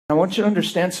I want you to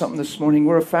understand something this morning.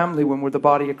 We're a family when we're the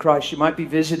body of Christ. You might be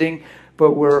visiting,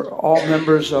 but we're all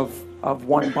members of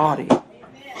one body.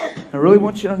 I really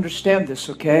want you to understand this,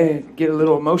 okay? I get a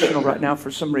little emotional right now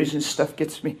for some reason. Stuff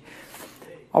gets me.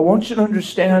 I want you to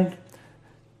understand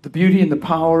the beauty and the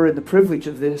power and the privilege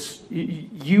of this.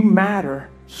 You matter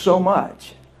so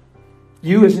much.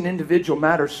 You as an individual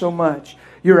matter so much.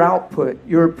 Your output,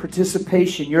 your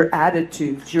participation, your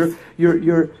attitudes, your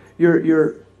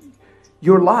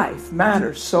life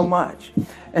matters so much.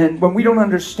 And when we don't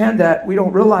understand that, we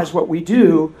don't realize what we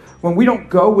do. When we don't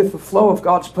go with the flow of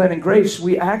God's plan and grace,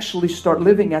 we actually start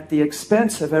living at the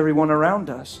expense of everyone around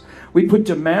us. We put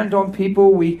demand on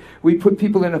people. We put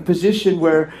people in a position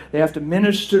where they have to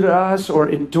minister to us or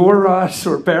endure us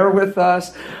or bear with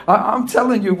us. I'm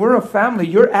telling you, we're a family.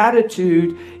 Your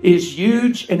attitude is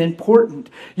huge and important.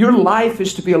 Your life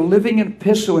is to be a living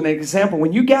epistle and an example.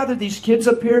 When you gather these kids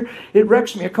up here, it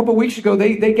wrecks me. A couple of weeks ago,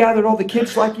 they gathered all the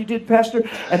kids like you did, Pastor,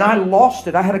 and I lost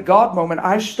it. I had a God moment.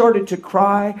 I started to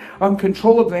cry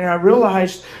uncontrollably, and I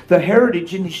realized the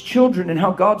heritage in these children and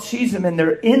how God sees them, and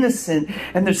they're innocent,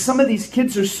 and there's some of these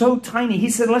kids are so tiny. He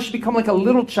said, unless you become like a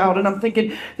little child. And I'm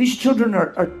thinking, these children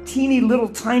are teeny little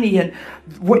tiny, and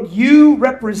what you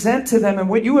represent to them and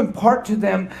what you impart to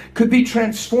them could be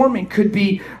transforming, could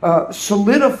be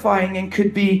solidifying, and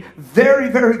could be very,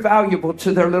 very valuable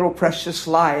to their little precious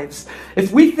lives.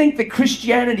 If we think that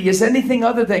Christianity is anything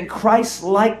other than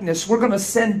Christ-likeness, we're going to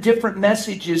send different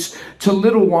messages to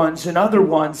little ones and other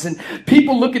ones. And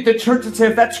people look at the church and say,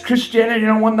 if that's Christianity, I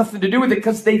don't want nothing to do with it,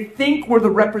 because they think we're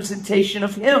the representation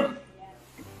of Him.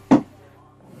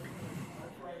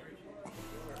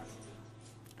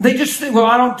 They just think, well,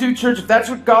 I don't do church. If that's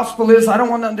what gospel is, I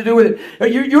don't want nothing to do with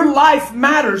it. Your life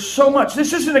matters so much.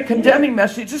 This isn't a condemning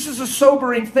message. This is a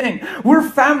sobering thing. We're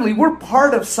family. We're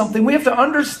part of something. We have to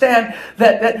understand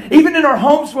that even in our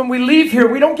homes when we leave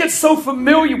here, we don't get so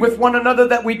familiar with one another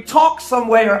that we talk some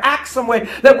way or act some way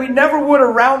that we never would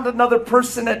around another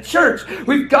person at church.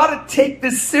 We've got to take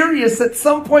this serious at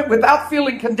some point without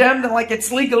feeling condemned and like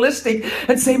it's legalistic,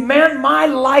 and say, man, my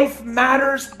life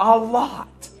matters a lot.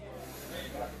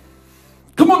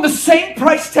 Come on, the same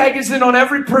price tag is in on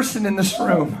every person in this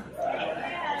room.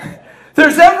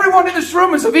 There's everyone in this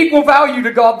room is of equal value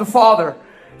to God the Father.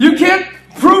 You can't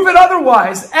prove it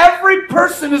otherwise. Every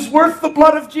person is worth the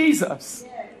blood of Jesus.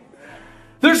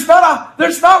 There's not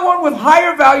one with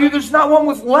higher value. There's not one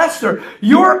with lesser.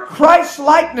 Your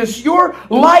Christ-likeness, your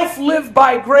life lived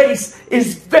by grace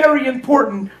is very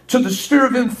important to the sphere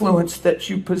of influence that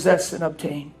you possess and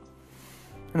obtain.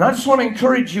 And I just want to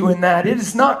encourage you in that. It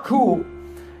is not cool.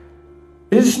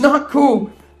 It is not cool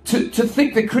to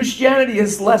think that Christianity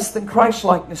is less than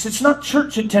Christ-likeness. It's not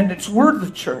church attendance. We're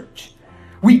the church.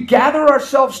 We gather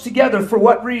ourselves together for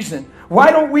what reason?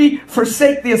 Why don't we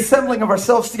forsake the assembling of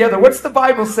ourselves together? What's the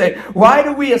Bible say? Why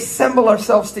do we assemble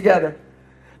ourselves together?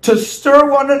 To stir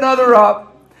one another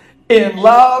up in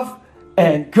love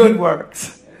and good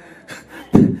works.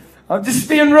 I'm just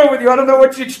being real with you. I don't know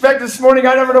what you expect this morning.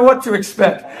 I never know what to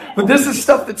expect. But this is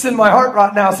stuff that's in my heart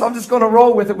right now, so I'm just going to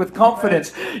roll with it with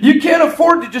confidence. You can't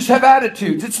afford to just have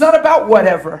attitudes. It's not about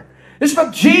whatever. It's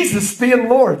about Jesus being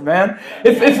Lord, man.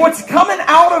 If what's coming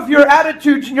out of your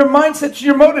attitudes and your mindsets and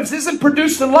your motives isn't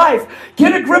producing life,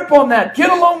 get a grip on that. Get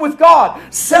alone with God.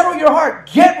 Settle your heart.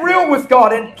 Get real with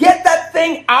God and get that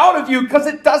thing out of you, because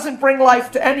it doesn't bring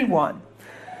life to anyone.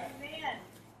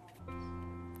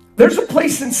 There's a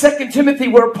place in 2 Timothy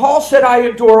where Paul said, I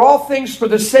endure all things for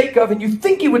the sake of, and you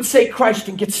think he would say Christ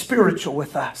and get spiritual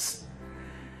with us.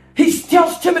 He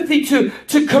tells Timothy to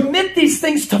commit these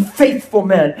things to faithful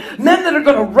men. Men that are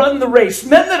going to run the race.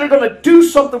 Men that are going to do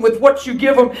something with what you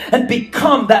give them and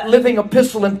become that living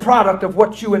epistle and product of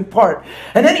what you impart.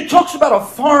 And then he talks about a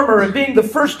farmer and being the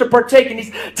first to partake. And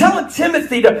he's telling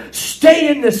Timothy to stay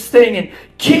in this thing and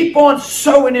keep on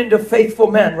sowing into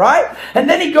faithful men, right? And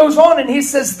then he goes on and he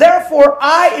says, therefore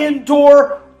I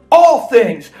endure all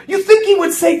things. You think he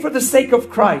would say for the sake of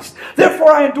Christ.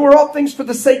 Therefore I endure all things for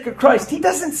the sake of Christ. He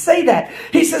doesn't say that.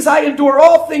 He says I endure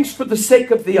all things for the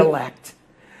sake of the elect.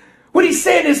 What he's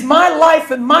saying is my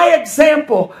life and my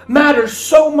example matters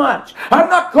so much. I'm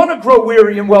not going to grow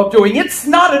weary in well-doing. It's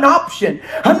not an option.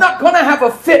 I'm not going to have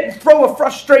a fit and throw a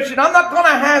frustration. I'm not going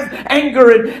to have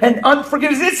anger and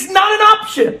unforgiveness. It's not an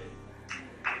option.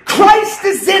 Christ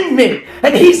is in me,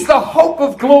 and He's the hope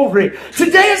of glory.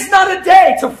 Today is not a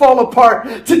day to fall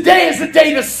apart. Today is a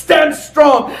day to stand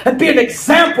strong and be an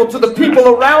example to the people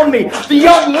around me, the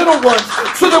young little ones,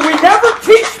 so that we never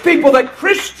teach people that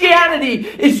Christianity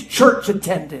is church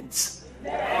attendance.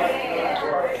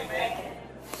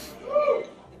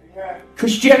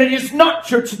 Christianity is not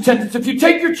church attendance. If you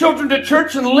take your children to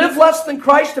church and live less than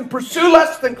Christ and pursue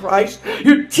less than Christ,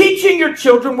 you're teaching your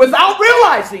children without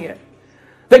realizing it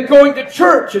that going to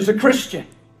church is a Christian.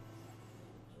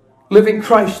 Living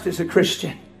Christ is a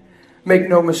Christian. Make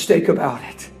no mistake about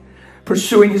it.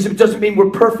 Pursuing His, it doesn't mean we're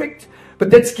perfect. But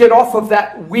let's get off of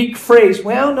that weak phrase,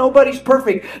 well, nobody's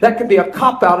perfect. That can be a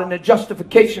cop-out and a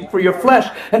justification for your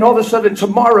flesh. And all of a sudden,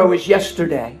 tomorrow is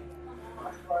yesterday.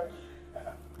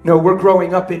 No, we're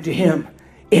growing up into Him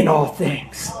in all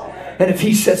things. And if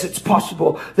He says it's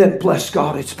possible, then bless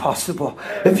God, it's possible.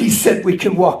 If He said we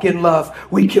can walk in love,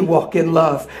 we can walk in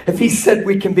love. If He said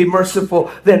we can be merciful,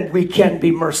 then we can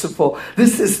be merciful.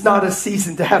 This is not a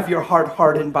season to have your heart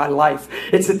hardened by life.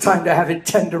 It's a time to have it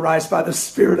tenderized by the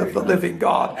Spirit of the living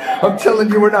God. I'm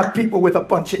telling you, we're not people with a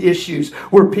bunch of issues.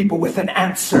 We're people with an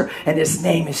answer, and His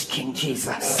name is King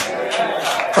Jesus.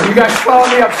 Are you guys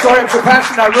following me? I'm sorry, I'm so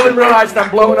passionate. I really realized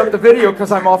I'm blowing up the video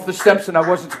because I'm off the steps and I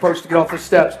wasn't supposed to get off the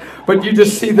steps. But you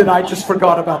just see that I just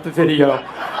forgot about the video.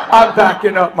 I'm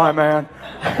backing up, my man.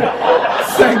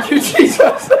 Thank you,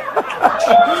 Jesus.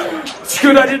 It's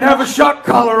good I didn't have a shock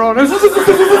collar on.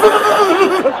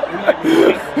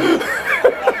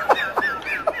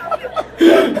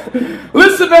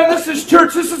 Listen, man, this is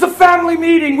church. This is a family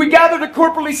meeting. We gather to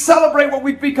corporately celebrate what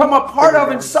we've become a part of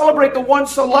and celebrate the one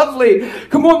so lovely.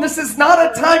 Come on, this is not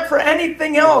a time for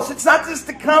anything else. It's not just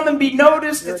to come and be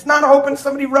noticed. It's not hoping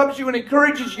somebody rubs you and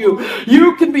encourages you.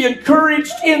 You can be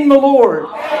encouraged in the Lord.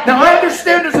 Now, I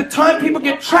understand there's a time people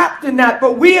get trapped in that,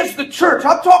 but we as the church,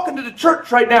 I'm talking to the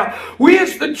church right now, we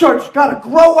as the church got to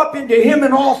grow up into Him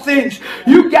in all things.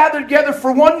 You gather together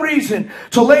for one reason,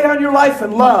 to lay down your life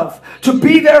in love, to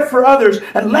be there for others,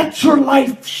 and let your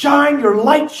life shine, your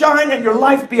light shine, and your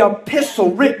life be an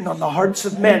epistle written on the hearts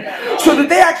of men, so that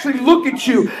they actually look at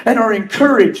you and are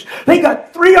encouraged. They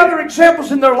got 3 other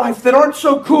examples in their life that aren't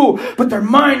so cool, but their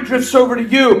mind drifts over to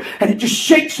you, and it just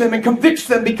shakes them and convicts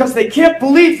them because they can't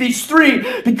believe these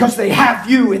 3 because they have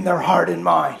you in their heart and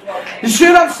mind. You see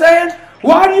what I'm saying?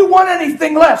 Why do you want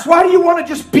anything less? Why do you want to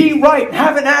just be right and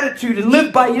have an attitude and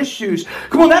live by issues?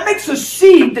 Come on, that makes a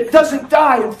seed that doesn't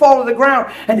die and fall to the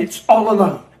ground, and it's all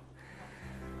alone.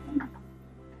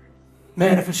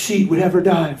 Man, if a seed would ever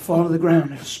die and fall to the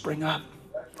ground, it'll spring up,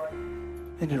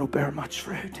 and it'll bear much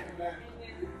fruit.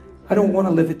 I don't want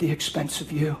to live at the expense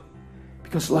of you,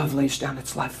 because love lays down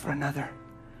its life for another.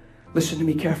 Listen to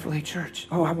me carefully, church.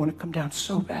 Oh, I want to come down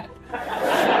so bad.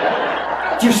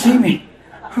 Do you see me?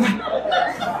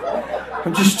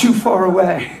 I'm just too far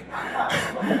away.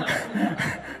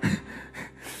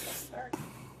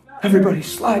 Everybody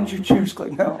slide your chairs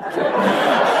like no.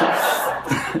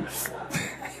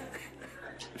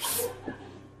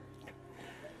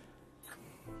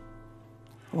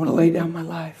 I want to lay down my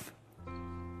life,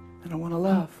 and I want to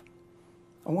love.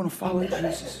 I want to follow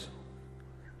Jesus.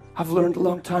 I've learned a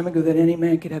long time ago that any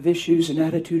man could have issues and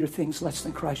attitude or things less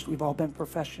than Christ. We've all been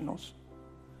professionals.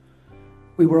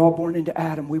 We were all born into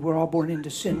Adam. We were all born into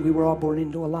sin. We were all born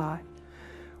into a lie.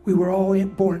 We were all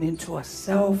born into a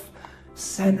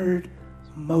self-centered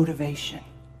motivation.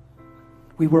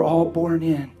 We were all born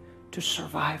in to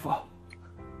survival.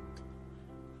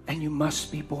 And you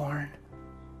must be born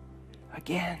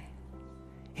again.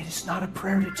 It is not a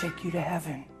prayer to take you to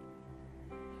heaven.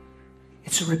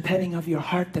 It's a repenting of your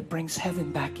heart that brings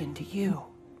heaven back into you,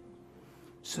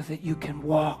 so that you can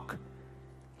walk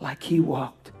like He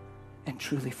walked and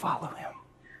truly follow Him.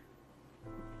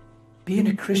 Being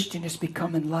a Christian is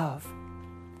becoming love,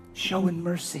 showing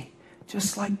mercy,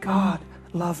 just like God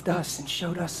loved us and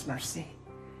showed us mercy.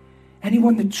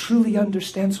 Anyone that truly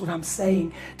understands what I'm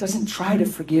saying doesn't try to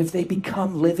forgive. They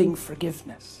become living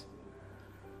forgiveness.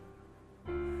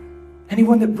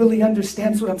 Anyone that really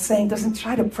understands what I'm saying doesn't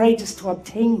try to pray just to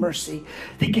obtain mercy.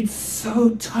 They get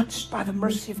so touched by the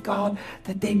mercy of God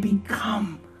that they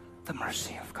become the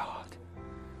mercy of God.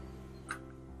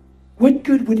 What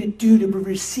good would it do to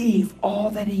receive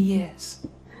all that He is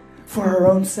for our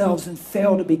own selves and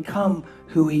fail to become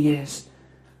who He is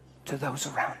to those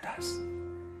around us?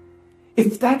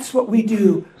 If that's what we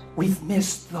do, we've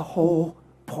missed the whole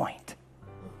point.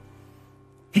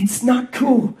 It's not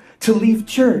cool to leave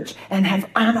church and have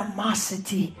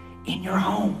animosity in your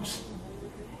homes.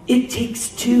 It takes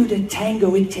 2 to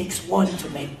tango. It takes 1 to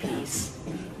make peace.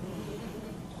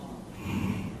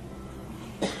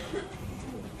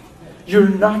 You're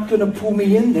not going to pull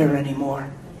me in there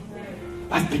anymore.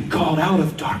 I've been called out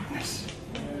of darkness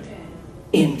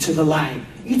into the light.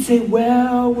 You'd say,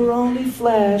 well, we're only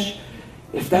flesh.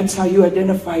 If that's how you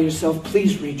identify yourself,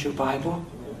 please read your Bible.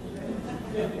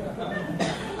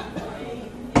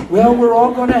 Well, we're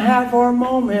all going to have our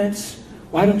moments.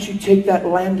 Why don't you take that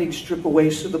landing strip away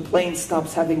so the plane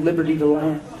stops having liberty to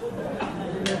land?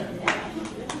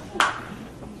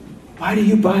 Why do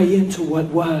you buy into what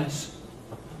was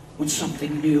when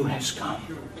something new has come?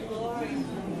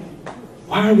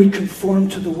 Why are we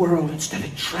conformed to the world instead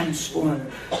of transformed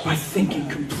by thinking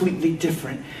completely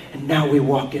different? And now we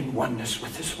walk in oneness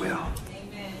with His will.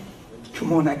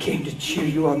 Come on, I came to cheer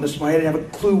you on this morning. I didn't have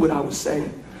a clue what I was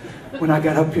saying. When I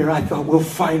got up here, I thought, we'll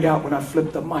find out when I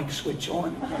flip the mic switch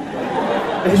on.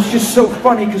 And it's just so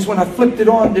funny because when I flipped it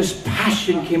on, this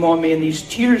passion came on me and these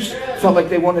tears felt like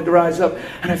they wanted to rise up.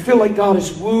 And I feel like God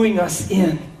is wooing us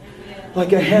in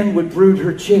like a hen would brood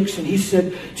her chicks. And He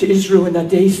said to Israel in that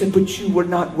day, He said, but you were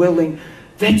not willing.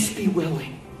 Let's be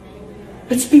willing.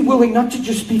 Let's be willing not to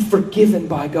just be forgiven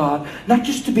by God, not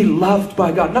just to be loved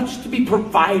by God, not just to be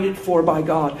provided for by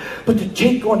God, but to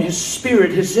take on His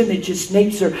Spirit, His image, His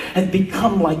nature, and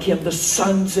become like Him, the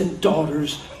sons and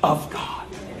daughters of God.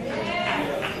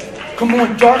 Come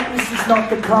on, darkness is not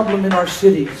the problem in our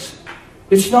cities.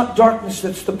 It's not darkness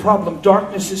that's the problem.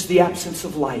 Darkness is the absence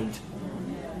of light.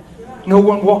 No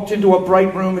one walked into a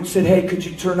bright room and said, hey, could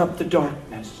you turn up the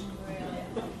darkness?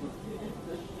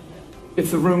 If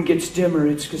the room gets dimmer,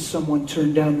 it's because someone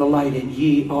turned down the light, and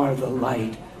ye are the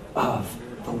light of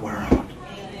the world.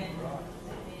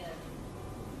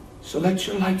 So let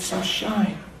your light so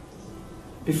shine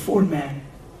before men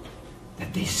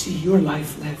that they see your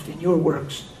life lived in your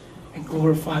works and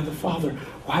glorify the Father.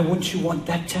 Why wouldn't you want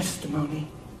that testimony?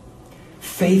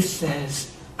 Faith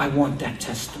says, I want that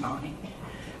testimony.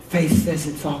 Faith says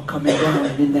it's all coming down,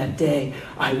 and in that day,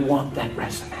 I want that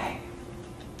resume.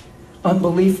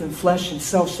 Unbelief and flesh and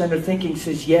self-centered thinking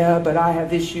says, yeah, but I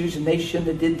have issues and they shouldn't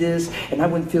have did this, and I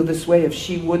wouldn't feel this way if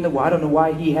she wouldn't have. Well, I don't know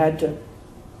why he had to.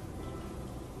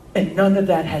 And none of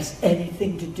that has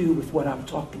anything to do with what I'm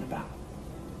talking about.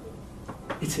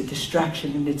 It's a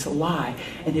distraction and it's a lie,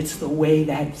 and it's the way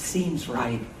that seems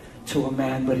right to a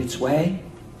man, but its way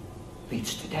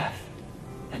leads to death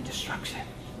and destruction.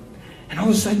 And all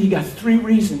of a sudden you got 3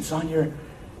 reasons on your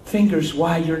fingers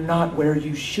why you're not where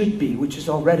you should be, which is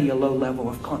already a low level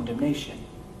of condemnation.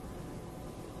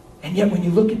 And yet when you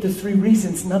look at the 3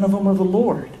 reasons, none of them are the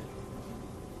Lord.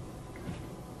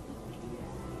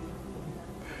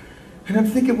 And I'm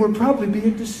thinking we're probably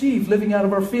being deceived, living out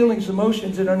of our feelings,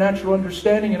 emotions, and our natural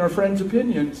understanding and our friends'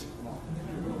 opinions.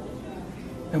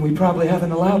 And we probably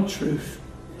haven't allowed truth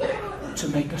to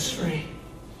make us free.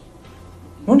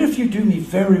 I wonder if you do me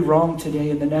very wrong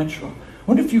today in the natural. I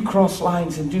wonder if you cross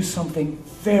lines and do something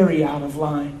very out of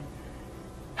line.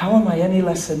 How am I any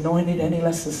less anointed, any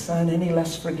less a son, any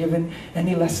less forgiven,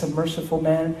 any less a merciful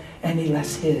man, any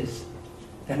less His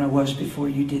than I was before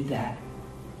you did that?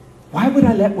 Why would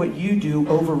I let what you do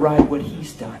override what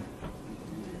He's done?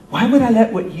 Why would I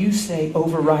let what you say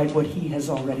override what He has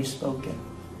already spoken?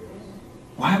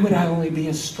 Why would I only be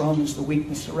as strong as the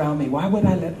weakness around me? Why would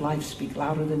I let life speak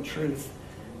louder than truth?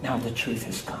 Now the truth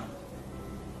has come.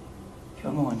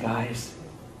 Come on, guys.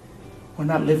 We're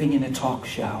not living in a talk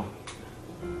show.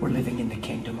 We're living in the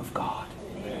kingdom of God.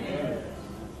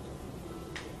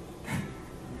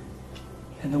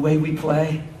 And the way we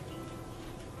play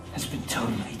has been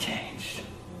totally changed.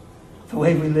 The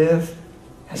way we live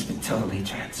has been totally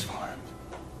transformed.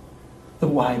 The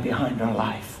why behind our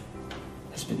life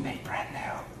has been made brand new.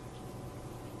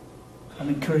 I'm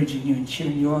encouraging you and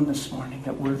cheering you on this morning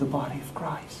that we're the body of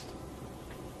Christ.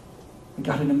 We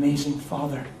got an amazing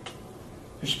Father.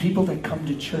 There's people that come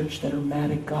to church that are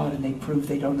mad at God and they prove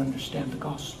they don't understand the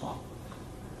gospel.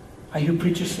 I hear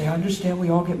preachers say, I understand we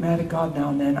all get mad at God now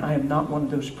and then. I am not one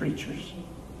of those preachers.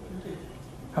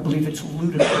 I believe it's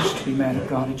ludicrous to be mad at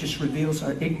God. It just reveals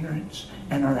our ignorance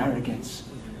and our arrogance.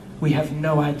 We have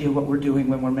no idea what we're doing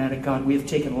when we're mad at God. We have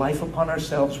taken life upon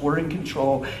ourselves. We're in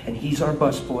control, and He's our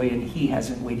busboy, and He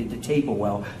hasn't waited the table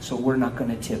well, so we're not going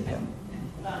to tip Him.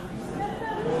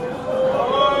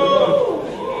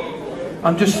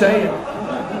 I'm just saying,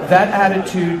 that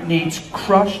attitude needs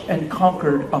crushed and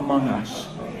conquered among us.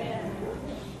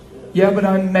 Yeah, but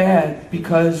I'm mad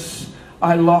because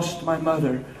I lost my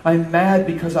mother. I'm mad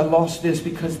because I lost this,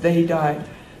 because they died.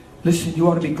 Listen, you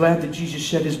ought to be glad that Jesus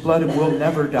shed His blood and we'll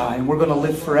never die, and we're going to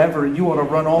live forever, and you ought to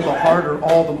run all the harder,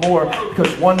 all the more,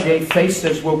 because one day faith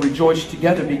says we'll rejoice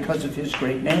together because of His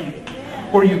great name.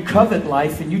 Or you covet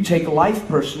life and you take life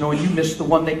personal and you miss the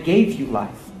one that gave you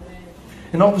life.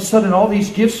 And all of a sudden all these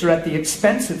gifts are at the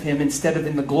expense of Him instead of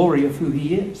in the glory of who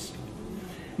He is.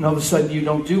 And all of a sudden you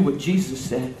don't do what Jesus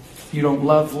said. You don't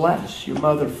love less your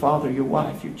mother, father, your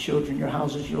wife, your children, your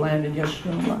houses, your land, and yes,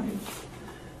 your own life.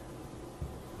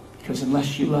 Because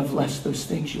unless you love less those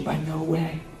things, you'll by no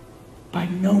way, by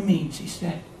no means, He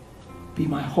said, Be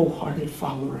my wholehearted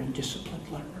follower and disciplined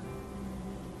learner.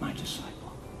 My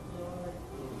disciple.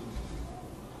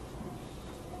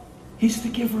 He's the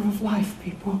giver of life,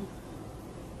 people.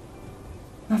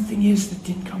 Nothing is that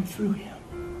didn't come through him.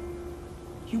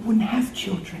 You wouldn't have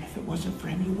children if it wasn't for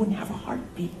him. You wouldn't have a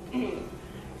heartbeat. You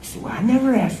say, well, I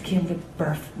never asked him to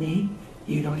birth me.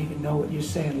 You don't even know what you're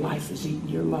saying. Life is eating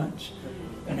your lunch.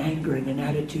 And anger and an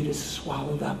attitude has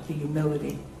swallowed up the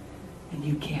humility. And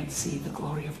you can't see the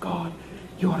glory of God.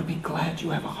 You ought to be glad you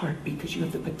have a heartbeat because you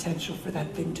have the potential for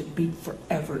that thing to beat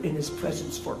forever in his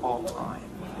presence for all time.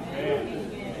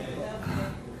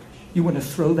 You want to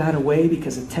throw that away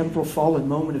because a temporal fallen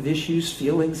moment of issues,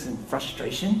 feelings, and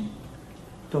frustration?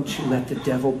 Don't you let the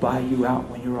devil buy you out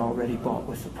when you're already bought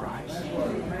with a price.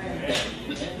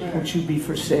 Don't you be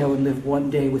for sale and live one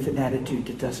day with an attitude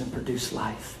that doesn't produce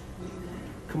life.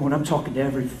 Come on, I'm talking to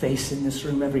every face in this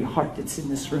room, every heart that's in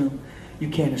this room. You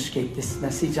can't escape this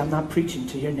message. I'm not preaching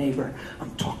to your neighbor.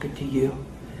 I'm talking to you.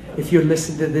 If you're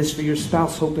listening to this for your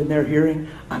spouse, hoping they're hearing,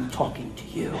 I'm talking to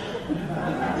you.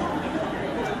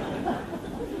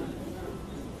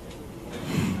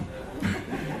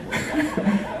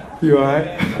 You all right?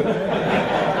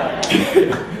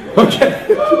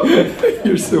 Okay.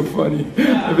 You're so funny.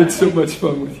 I've had so much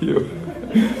fun with you.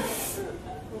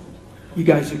 You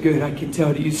guys are good, I can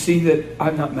tell. Do you see that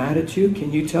I'm not mad at you?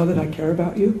 Can you tell that I care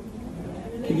about you?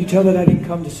 Can you tell that I didn't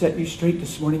come to set you straight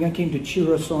this morning? I came to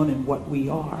cheer us on in what we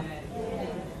are.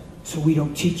 So we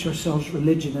don't teach ourselves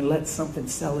religion and let something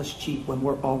sell us cheap when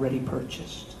we're already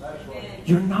purchased.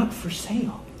 You're not for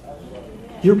sale.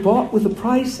 You're bought with a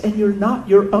price and you're not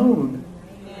your own.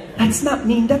 That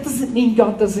doesn't mean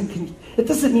God it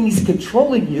doesn't mean he's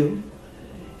controlling you.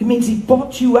 It means he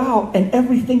bought you out and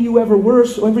everything you ever were,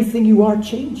 so everything you are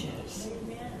changes.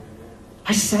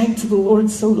 I sang to the Lord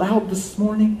so loud this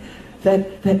morning that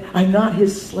I'm not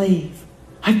his slave.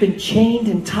 I've been chained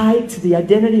and tied to the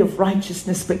identity of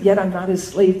righteousness, but yet I'm not his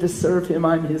slave to serve him.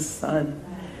 I'm his son.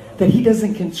 That he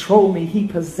doesn't control me. He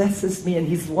possesses me and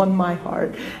he's won my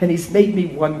heart and he's made me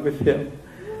one with him.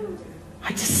 I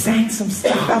just sang some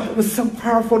stuff out that was so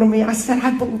powerful to me. I said,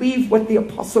 I believe what the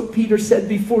Apostle Peter said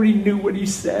before he knew what he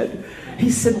said.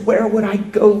 He said, where would I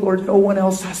go, Lord? No one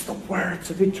else has the words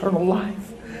of eternal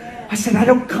life. I said, I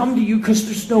don't come to you because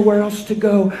there's nowhere else to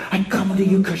go. I come to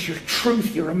you because you're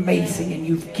truth, you're amazing, and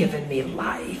you've given me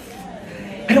life.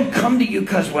 I don't come to you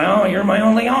because, well, you're my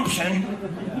only option.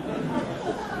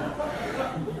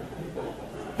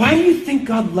 Why do you think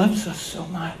God loves us so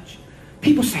much?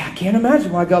 People say, I can't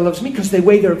imagine why God loves me, because they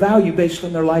weigh their value based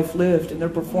on their life lived and their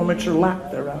performance or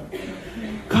lack thereof.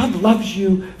 God loves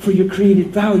you for your created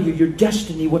value, your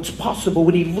destiny, what's possible,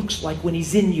 what he looks like when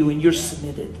he's in you and you're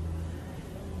submitted.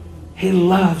 He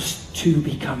loves two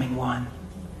becoming one.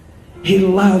 He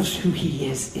loves who he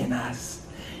is in us.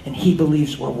 And he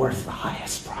believes we're worth the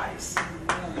highest price.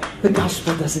 The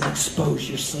gospel doesn't expose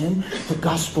your sin. The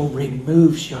gospel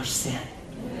removes your sin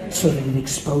so that it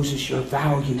exposes your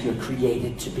value. You're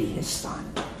created to be his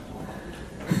son.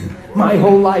 My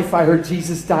whole life I heard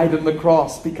Jesus died on the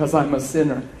cross because I'm a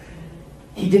sinner.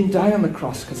 He didn't die on the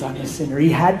cross because I'm a sinner. He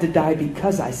had to die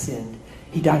because I sinned.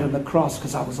 He died on the cross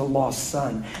because I was a lost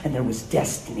son and there was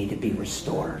destiny to be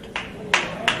restored.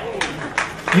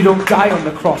 You don't die on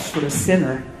the cross for a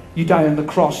sinner. You die on the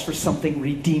cross for something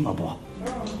redeemable.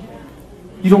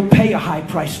 You don't pay a high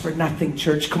price for nothing,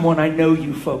 church. Come on, I know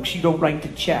you folks. You don't write the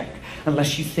check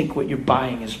unless you think what you're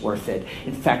buying is worth it.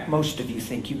 In fact, most of you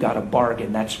think you got a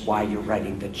bargain. That's why you're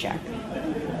writing the check.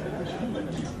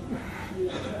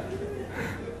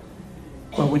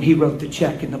 Well, when he wrote the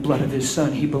check in the blood of his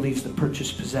son, he believes the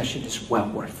purchased possession is well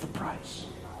worth the price.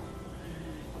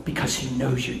 Because he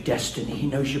knows your destiny. He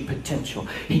knows your potential.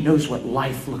 He knows what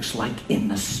life looks like in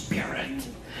the spirit.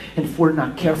 And if we're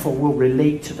not careful, we'll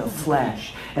relate to the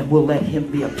flesh and we'll let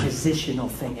him be a positional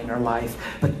thing in our life.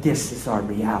 But this is our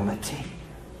reality.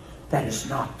 That is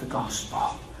not the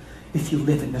gospel. If you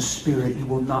live in the spirit, you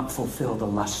will not fulfill the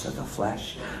lust of the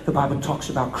flesh. The Bible talks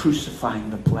about crucifying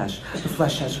the flesh. The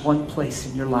flesh has one place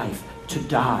in your life, to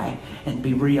die and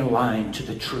be realigned to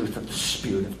the truth of the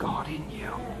Spirit of God in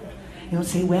you. You don't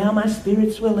say, well, my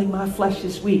spirit's willing, my flesh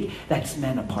is weak. That's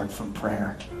men apart from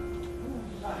prayer.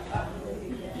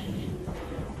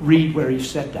 Read where he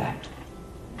said that.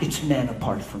 It's men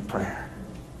apart from prayer.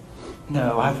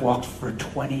 No, I've walked for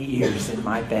 20 years in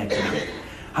my bedroom.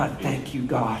 I thank you,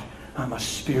 God. I'm a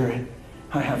spirit.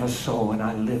 I have a soul and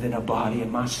I live in a body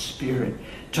and my spirit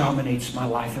dominates my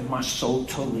life and my soul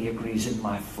totally agrees and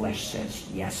my flesh says,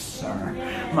 yes, sir.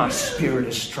 My spirit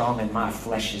is strong and my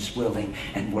flesh is willing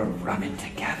and we're running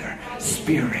together.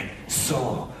 Spirit,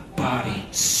 soul, body,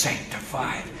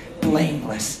 sanctified,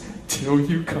 blameless till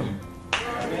you come.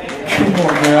 Come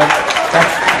on, man.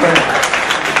 That's prayer.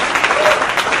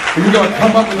 You're going to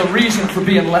come up with a reason for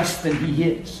being less than he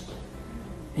is.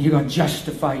 And you're going to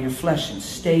justify your flesh and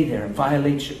stay there and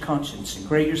violate your conscience and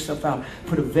gray yourself out.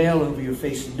 Put a veil over your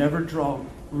face and never draw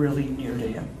really near to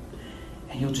him.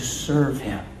 And you'll just serve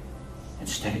him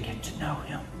instead of get to know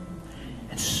him.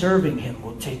 And serving him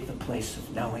will take the place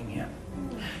of knowing him.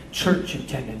 Church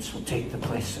attendance will take the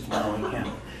place of knowing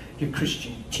him. Your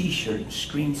Christian t-shirt and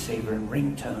screensaver and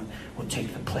ringtone will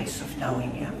take the place of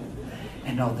knowing him.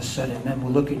 And all of a sudden, then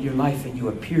we'll look at your life and you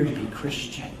appear to be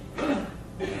Christian.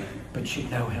 But you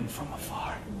know him from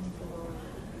afar.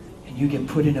 And you get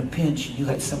put in a pinch and you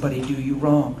let somebody do you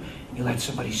wrong. And you let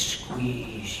somebody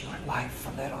squeeze your life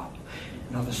a little.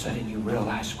 And all of a sudden you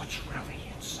realize what's really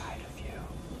inside of you.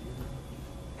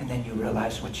 And then you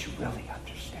realize what you really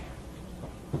understand.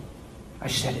 I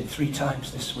said it 3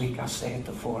 times this week. I'll say it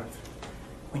the 4th.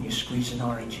 When you squeeze an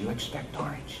orange, you expect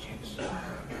orange juice.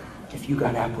 If you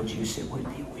got apple juice, it would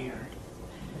be weird.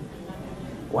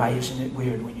 Why isn't it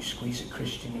weird when you squeeze a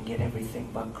Christian and get everything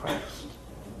but Christ?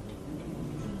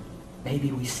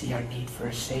 Maybe we see our need for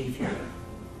a Savior,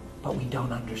 but we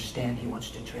don't understand he wants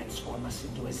to transform us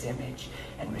into his image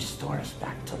and restore us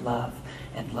back to love.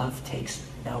 And love takes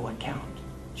no account.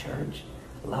 Church,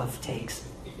 love takes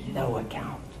no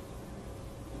account.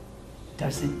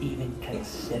 Doesn't even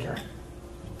consider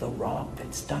the wrong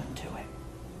that's done to it.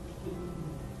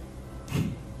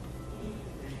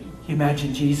 You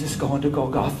imagine Jesus going to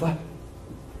Golgotha?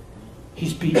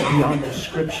 He's beaten beyond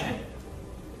description.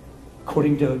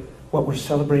 According to what we're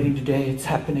celebrating today, it's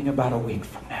happening about a week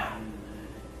from now.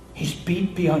 He's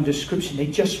beat beyond description. They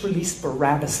just released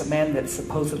Barabbas, a man that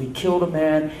supposedly killed a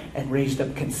man and raised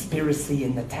up conspiracy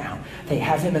in the town. They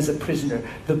have him as a prisoner.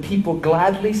 The people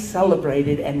gladly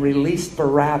celebrated and released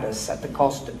Barabbas at the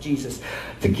cost of Jesus.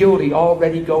 The guilty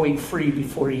already going free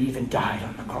before he even died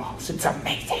on the cross. It's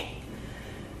amazing.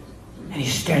 And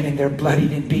he's standing there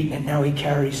bloodied and beaten, and now he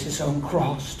carries his own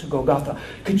cross to Golgotha.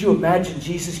 Could you imagine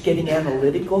Jesus getting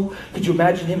analytical? Could you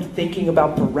imagine him thinking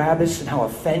about Barabbas and how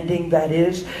offending that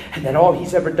is? And that all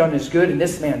he's ever done is good, and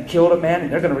this man killed a man,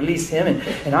 and they're going to release him,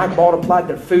 and I multiplied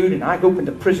their food, and I opened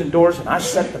the prison doors, and I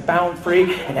set the bound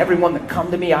free, and everyone that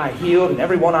come to me I healed, and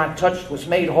everyone I touched was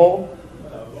made whole.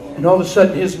 And all of a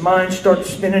sudden his mind starts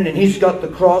spinning, and he's got the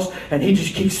cross, and he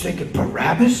just keeps thinking,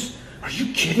 Barabbas? Are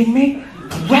you kidding me?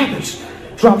 Barabbas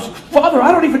drops, Father,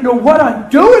 I don't even know what I'm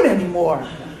doing anymore.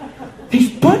 These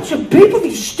bunch of people,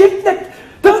 these stiff-necked,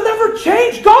 they'll never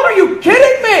change. God, are you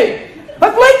kidding me?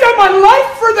 I've laid down my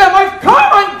life for them. I've come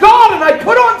on God and I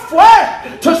put on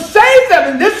flesh to save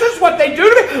them, and this is what they do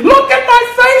to me. Look at my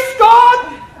face,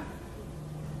 God.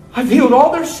 I've healed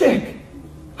all their sick.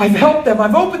 I've helped them.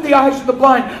 I've opened the eyes of the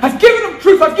blind. I've given them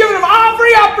truth. I've given them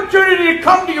every opportunity to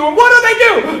come to you. And what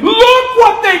do? Look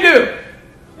what they do.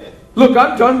 Look,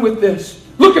 I'm done with this.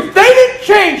 Look, if they didn't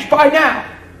change by now,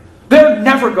 they're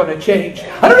never going to change.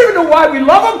 I don't even know why we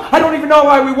love them. I don't even know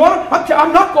why we want them.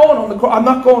 I'm not going on the cross. I'm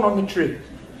not going on the tree.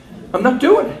 I'm not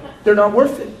doing it. They're not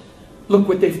worth it. Look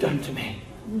what they've done to me.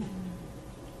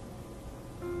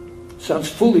 Sounds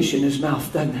foolish in his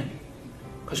mouth, doesn't it?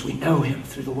 Because we know him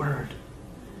through the word.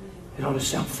 It ought to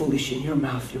sound foolish in your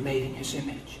mouth. You're made in his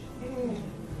image.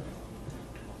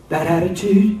 That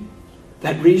attitude,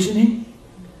 that reasoning,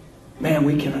 man,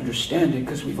 we can understand it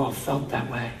because we've all felt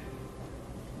that way.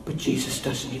 But Jesus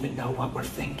doesn't even know what we're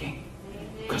thinking,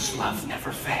 because love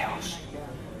never fails.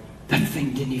 That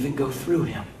thing didn't even go through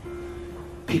him.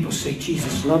 People say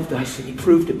Jesus loved us, and he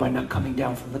proved it by not coming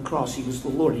down from the cross. He was the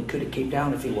Lord. He could have came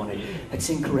down if he wanted. That's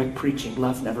incorrect preaching.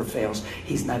 Love never fails.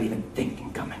 He's not even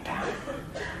thinking coming down.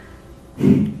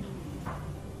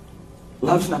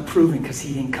 Love's not proven because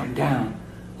he didn't come down.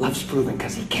 Love's proven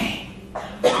because he came.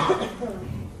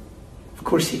 Of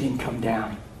course he didn't come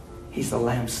down. He's the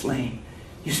lamb slain.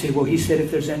 You say, well, he said if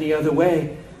there's any other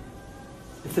way,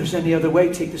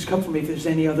 take this cup from me. If there's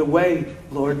any other way,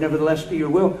 Lord, nevertheless be your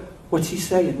will. What's he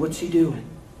saying? What's he doing?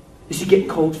 Is he getting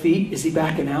cold feet? Is he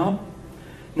backing out?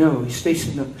 No, he's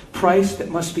facing the price that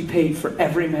must be paid for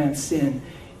every man's sin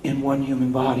in one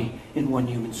human body, in one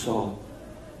human soul.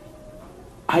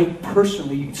 I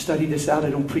personally, you can study this out. I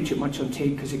don't preach it much on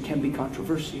tape because it can be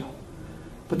controversial.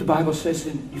 But the Bible says,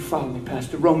 and you follow me,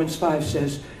 Pastor, Romans 5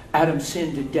 says, Adam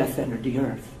sinned and death entered the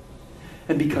earth.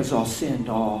 And because all sinned,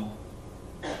 all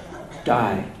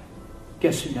died.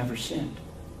 Guess who never sinned?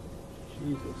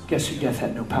 Jesus. Guess who death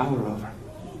had no power over?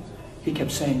 He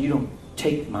kept saying, you don't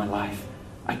take my life.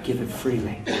 I give it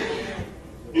freely.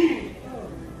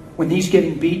 When he's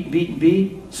getting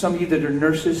beat, some of you that are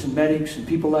nurses and medics and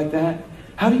people like that,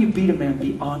 How do you beat a man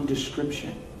beyond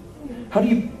description? How do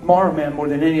you mar a man more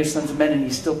than any of the sons of men, and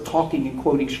he's still talking and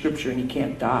quoting Scripture, and he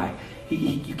can't die?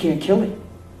 You can't kill him.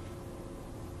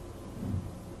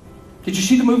 Did you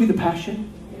see the movie The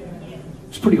Passion?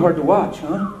 It's pretty hard to watch,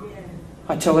 huh?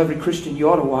 I tell every Christian you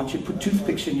ought to watch it. Put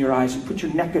toothpicks in your eyes and put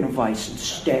your neck in a vice and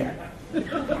stare.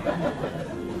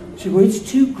 Say, well, it's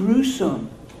too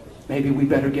gruesome. Maybe we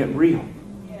better get real.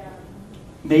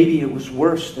 Maybe it was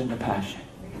worse than The Passion.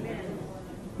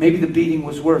 Maybe the beating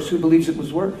was worse. Who believes it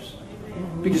was worse?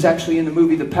 Because actually in the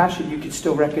movie The Passion, you could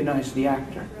still recognize the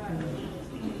actor.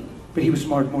 But he was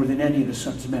marred more than any of the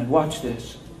sons of men. Watch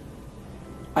this.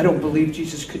 I don't believe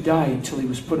Jesus could die until he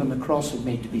was put on the cross and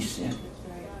made to be sin.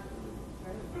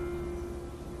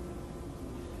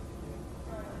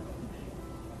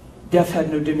 Death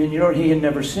had no dominion over him. He had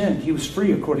never sinned. He was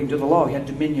free according to the law. He had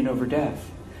dominion over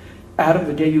death. Adam,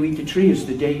 the day you eat the tree is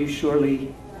the day you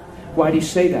surely... Why did he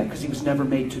say that? Because he was never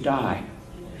made to die.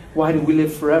 Why do we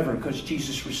live forever? Because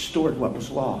Jesus restored what was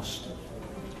lost.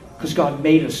 Because God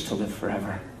made us to live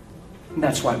forever. And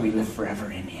that's why we live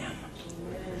forever in him.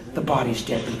 The body's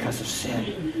dead because of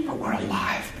sin, but we're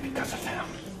alive because of him.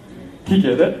 You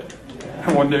get it?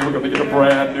 And one day we're going to get a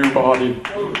brand new body.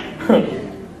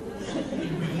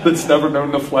 That's never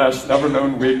known the flesh, never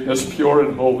known weakness, pure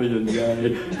and holy and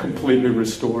yea, completely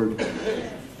restored.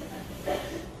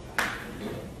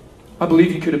 I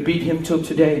believe you could have beat him till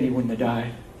today and he wouldn't have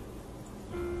died.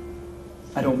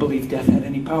 I don't believe death had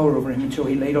any power over him until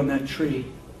he laid on that tree.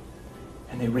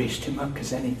 And they raised him up,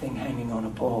 because anything hanging on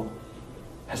a pole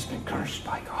has been cursed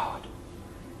by God.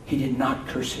 He did not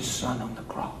curse his son on the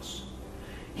cross.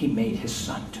 He made his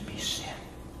son to be sin.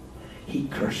 He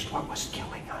cursed what was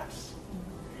killing us.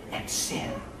 And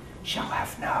sin shall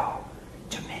have no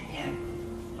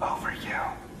dominion over you.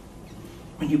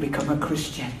 When you become a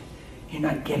Christian, you're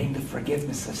not getting the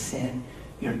forgiveness of sin.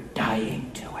 You're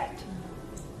dying to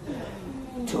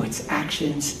it. To its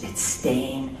actions, its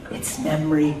stain, its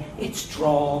memory, its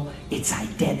drawl, its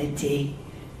identity.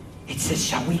 It says,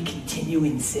 shall we continue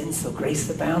in sin so grace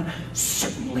abound?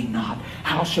 Certainly not.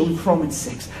 How shall we, Romans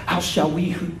 6, how shall we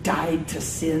who died to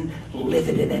sin live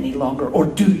in it any longer? Or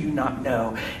do you not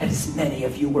know? And as many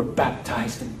of you were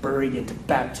baptized and buried into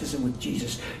baptism with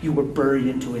Jesus, you were buried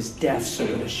into his death, so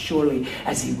that as surely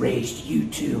as he raised, you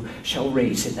too shall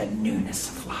raise in the newness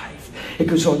of life. It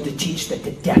goes on to teach that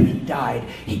the death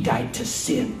he died to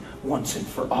sin once and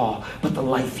for all. But the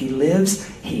life he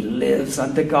lives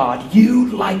unto God. You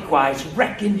likewise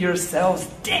reckon yourselves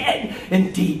dead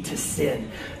indeed to sin.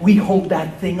 We hold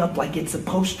that thing up like it's a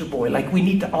poster boy, like we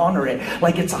need to honor it,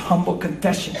 like it's a humble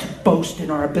confession to boast in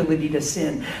our ability to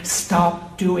sin.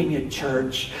 Stop doing it,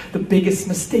 church. The biggest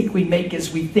mistake we make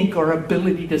is we think our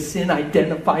ability to sin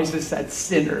identifies us as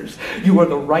sinners. You are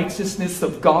the righteousness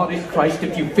of God in Christ.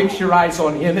 If you fix your eyes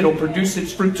on him, it'll produce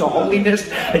its fruits of holiness,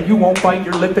 and you won't bite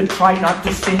your lip and try not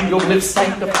to sin. You'll live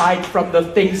sanctified from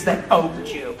the things that owned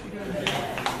you.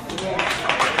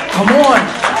 Come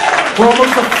on. We're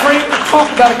almost afraid to talk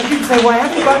about it, because you can say, well,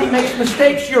 everybody makes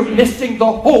mistakes. You're missing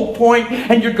the whole point,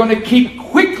 and you're going to keep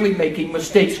quickly making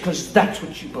mistakes because that's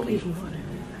what you believe.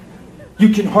 You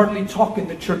can hardly talk in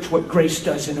the church what grace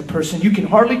does in a person. You can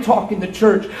hardly talk in the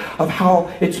church of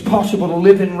how it's possible to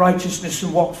live in righteousness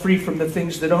and walk free from the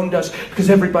things that owned us, because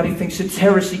everybody thinks it's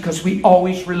heresy, because we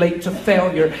always relate to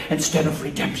failure instead of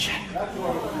redemption.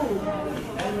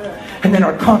 And then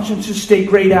our consciences stay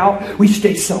grayed out. We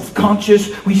stay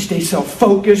self-conscious. We stay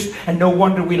self-focused. And no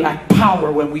wonder we lack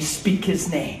power when we speak his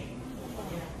name.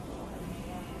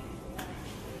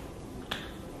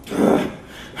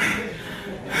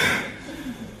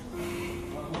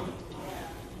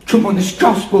 Come on, this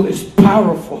gospel is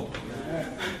powerful.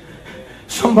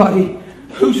 Somebody,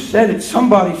 who said it?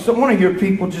 One of your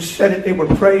people just said it. They were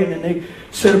praying and they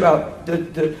said about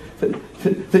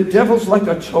the devil's like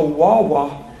a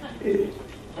chihuahua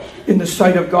in the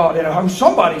sight of God. And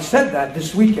somebody said that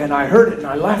this weekend. I heard it and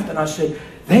I laughed and I said,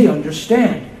 they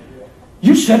understand.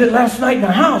 You said it last night in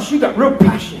the house. You got real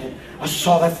passionate. I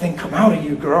saw that thing come out of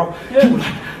you, girl. Yeah. You were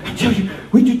like, I tell you,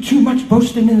 we do too much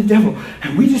boasting in the devil.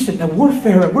 And we just in the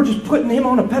warfare, and we're just putting him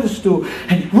on a pedestal,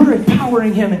 and we're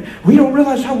empowering him, and we don't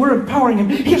realize how we're empowering him.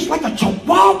 He's like a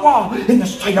chihuahua in the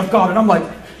sight of God. And I'm like,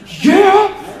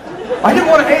 yeah. I didn't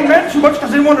want to amen too much because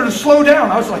I didn't want her to slow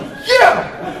down. I was like,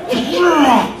 yeah.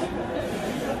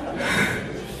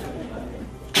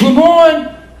 Come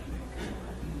on.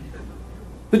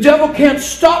 The devil can't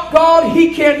stop God.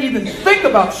 He can't even think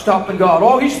about stopping God.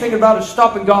 All he's thinking about is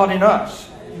stopping God in us.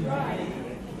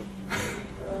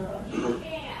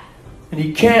 And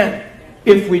he can't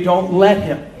if we don't let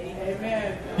him.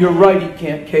 You're right, he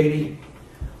can't, Katie.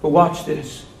 But watch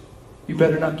this. You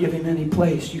better not give him any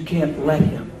place. You can't let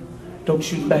him.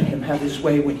 Don't you let him have his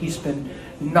way when he's been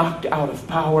knocked out of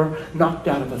power, knocked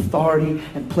out of authority,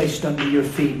 and placed under your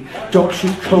feet. Don't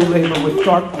you co-labor with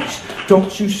darkness.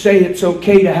 Don't you say it's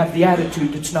okay to have the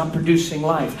attitude that's not producing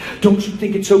life. Don't you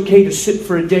think it's okay to sit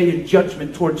for a day in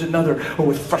judgment towards another or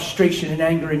with frustration and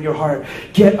anger in your heart.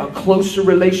 Get a closer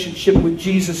relationship with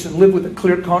Jesus and live with a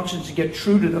clear conscience and get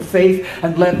true to the faith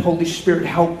and let Holy Spirit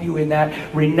help you in that.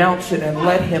 Renounce it and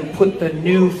let him put the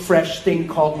new fresh thing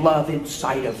called love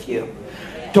inside of you.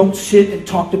 Don't sit and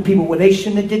talk to people, well, they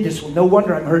shouldn't have did this. Well, no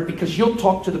wonder I'm hurt, because you'll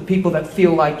talk to the people that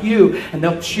feel like you, and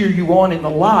they'll cheer you on in the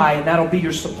lie, and that'll be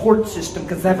your support system,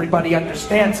 because everybody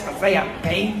understands, because they have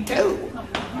pain too.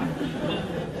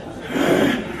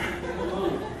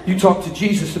 You talk to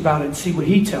Jesus about it and see what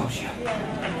he tells you.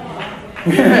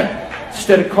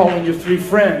 Instead of calling your 3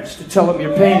 friends to tell them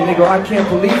your pain, and they go, I can't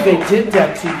believe they did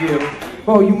that to you.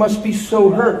 Oh, you must be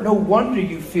so hurt. No wonder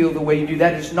you feel the way you do.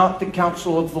 That is not the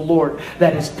counsel of the Lord.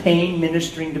 That is pain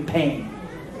ministering to pain.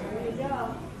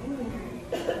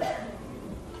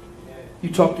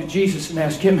 You talk to Jesus and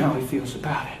ask him how he feels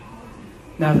about it.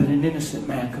 Now that an innocent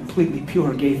man, completely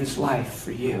pure, gave his life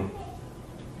for you.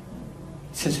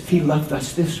 It says, if he loved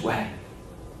us this way,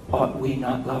 ought we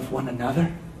not love one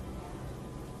another?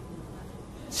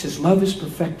 It says, love is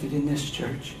perfected in this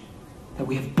church, that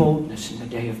we have boldness in the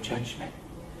day of judgment.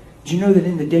 Do you know that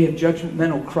in the day of judgment,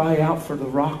 men will cry out for the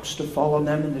rocks to fall on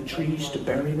them and the trees to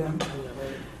bury them?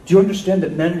 Do you understand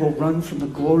that men will run from the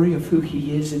glory of who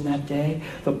he is in that day?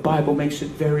 The Bible makes it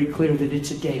very clear that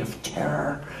it's a day of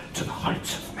terror to the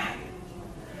hearts of men.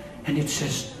 And it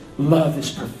says, love is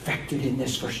perfected in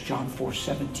this, 1 John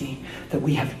 4:17, that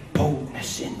we have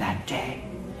boldness in that day.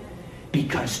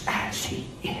 Because as he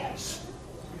is,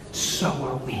 so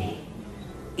are we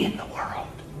in the world.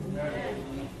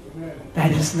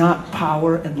 That is not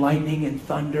power and lightning and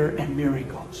thunder and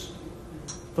miracles.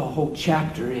 The whole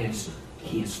chapter is,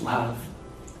 he is love,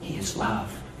 he is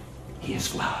love, he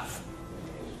is love.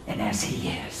 And as he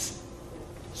is,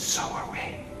 so are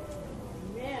we.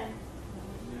 Amen.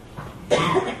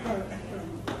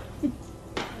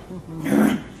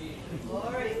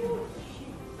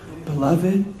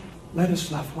 Beloved, let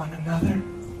us love one another.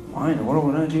 Why in the world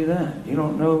would I do that? You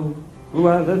don't know who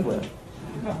I live with.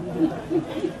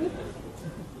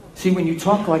 See, when you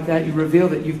talk like that, you reveal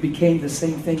that you've become the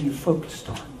same thing you focused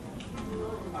on.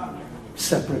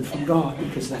 Separate from God,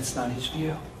 because that's not his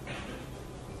view.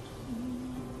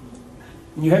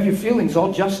 And you have your feelings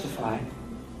all justified.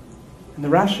 And the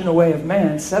rational way of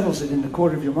man settles it in the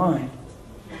court of your mind.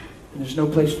 And there's no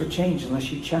place for change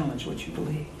unless you challenge what you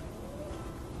believe.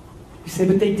 You say,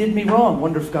 but they did me wrong.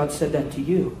 Wonder if God said that to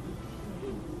you.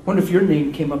 Wonder if your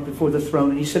name came up before the throne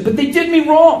and he said, but they did me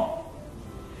wrong.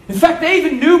 In fact, they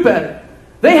even knew better.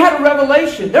 They had a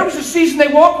revelation. There was a season they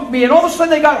walked with me and all of a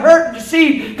sudden they got hurt and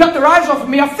deceived, got their eyes off of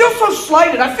me. I feel so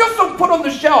slighted. I feel so put on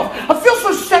the shelf. I feel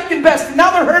so second best. And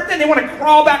now they're hurt and they want to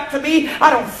crawl back to me.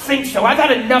 I don't think so. I've had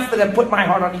enough of them putting my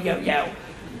heart on a yo-yo.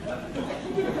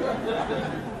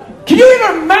 Can you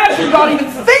even imagine God even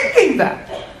thinking that?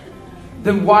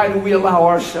 Then why do we allow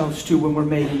ourselves to when we're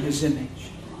made in his image?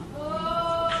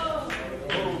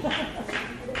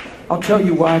 I'll tell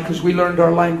you why, because we learned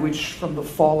our language from the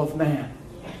fall of man,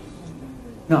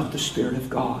 not the Spirit of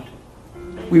God.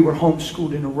 We were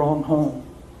homeschooled in a wrong home,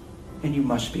 and you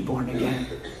must be born again.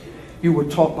 You were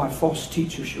taught by false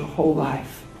teachers your whole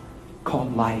life,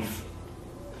 called life,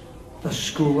 the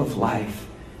school of life.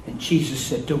 And Jesus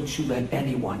said, don't you let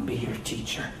anyone be your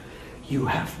teacher. You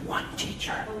have one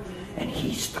teacher, and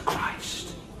he's the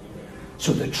Christ.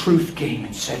 So the truth came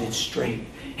and set it straight.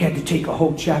 He had to take a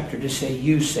whole chapter to say,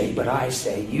 you say, but I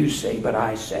say, you say, but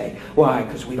I say. Why?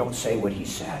 Because we don't say what he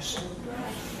says.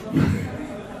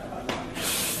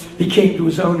 He came to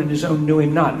his own, and his own knew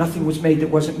him not. Nothing was made that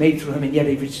wasn't made through him, and yet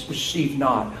he received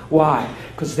not. Why?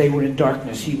 Because they were in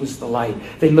darkness. He was the light.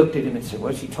 They looked at him and said,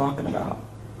 what's he talking about?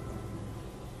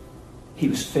 He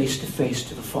was face to face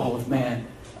to the fall of man,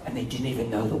 and they didn't even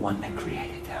know the one that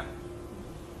created them.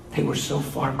 They were so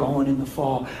far gone in the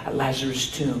fall. At Lazarus'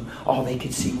 tomb, all they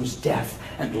could see was death,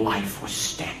 and life was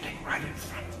standing right in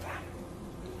front of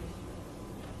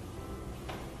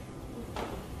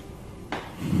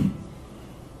them.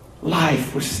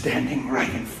 Life was standing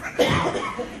right in front of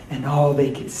them, and all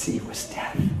they could see was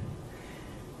death.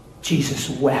 Jesus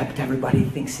wept. Everybody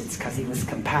thinks it's because he was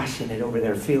compassionate over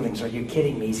their feelings. Are you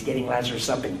kidding me? He's getting Lazarus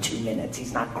up in 2 minutes.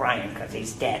 He's not crying because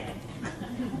he's dead.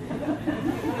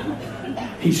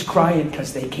 He's crying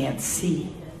because they can't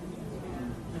see.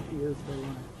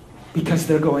 Because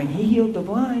they're going, he healed the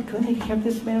blind. Couldn't he have kept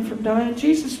this man from dying?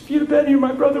 Jesus, if you'd have been here,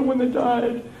 my brother wouldn't have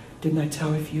died. Didn't I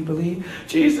tell if you believe?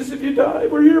 Jesus, if you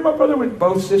died, we're here, my brother went.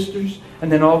 Both sisters,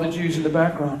 and then all the Jews in the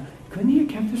background. Couldn't he have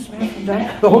kept this man from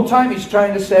dying? The whole time he's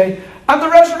trying to say, I'm the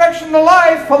resurrection and the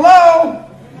life. Hello?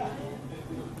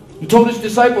 He told his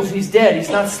disciples he's dead. He's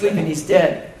not sleeping. He's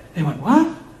dead. They went,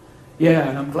 what? Yeah,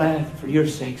 and I'm glad for your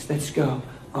sakes. Let's go.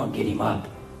 Go and get him up.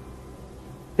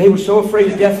 They were so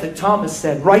afraid of death that Thomas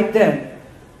said right then,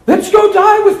 let's go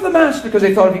die with the Master. Because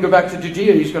they thought if he go back to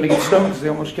Judea, he's going to get stoned because they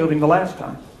almost killed him the last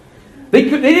time. They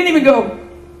didn't even go,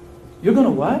 you're going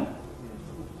to what?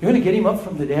 You're going to get him up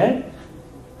from the dead?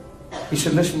 He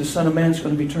said, listen, the Son of Man's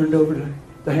going to be turned over to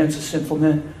the hands of sinful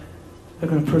men. They're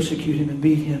going to persecute him and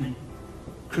beat him and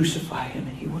crucify him,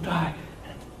 and he will die.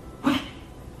 What?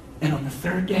 And on the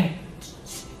third day,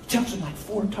 it tells him like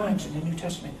 4 times in the New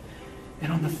Testament,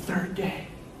 and on the third day,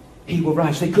 he will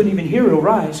rise. They couldn't even hear he'll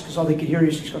rise because all they could hear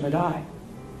is he's going to die.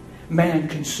 Man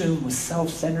consumed with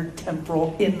self-centered,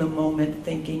 temporal, in the moment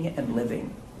thinking and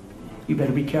living. You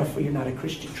better be careful you're not a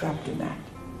Christian trapped in that.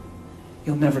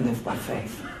 You'll never live by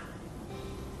faith.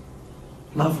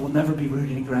 Love will never be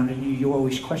rooted and grounded in you. You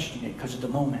always question it because of the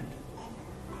moment.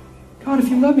 God, if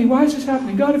you love me, why is this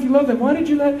happening? God, if you love them, why did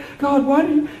you let... God, why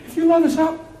do you... If you love us,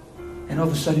 how... And all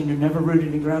of a sudden, you're never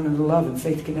rooted and grounded in love, and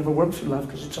faith can never work through love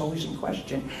because it's always in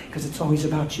question, because it's always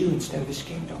about you instead of His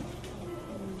kingdom.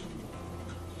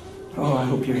 Oh, I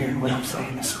hope you're hearing what I'm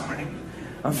saying this morning.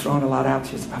 I'm throwing a lot out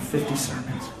to you. It's about 50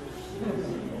 sermons.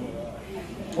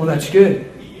 Well, that's good.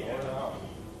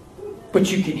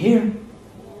 But you can hear.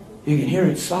 You can hear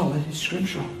it's solid. It's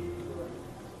scriptural.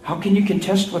 How can you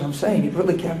contest what I'm saying? It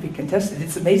really can't be contested.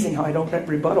 It's amazing how I don't get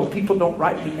rebuttal. People don't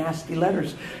write me nasty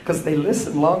letters because they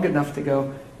listen long enough to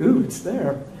go, ooh, it's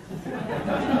there.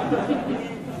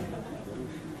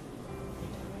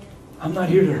 I'm not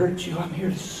here to hurt you. I'm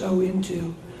here to sow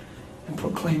into and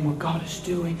proclaim what God is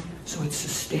doing so it's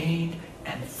sustained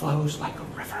and flows like a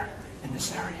river in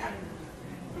this area.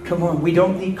 Come on, we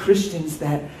don't need Christians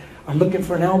that are looking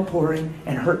for an outpouring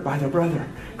and hurt by their brother.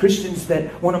 Christians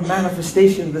that want a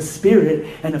manifestation of the Spirit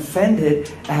and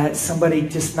offended at somebody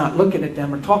just not looking at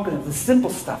them or talking of the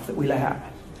simple stuff that we have.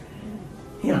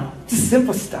 You know, just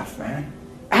simple stuff, man.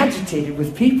 Agitated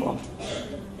with people.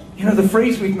 You know, the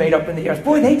phrase we've made up in the earth,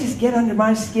 boy, they just get under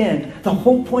my skin. The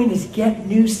whole point is get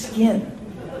new skin.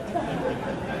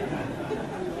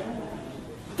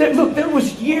 Look, there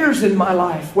was years in my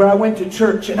life where I went to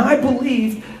church and I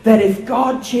believed that if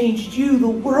God changed you, the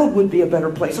world would be a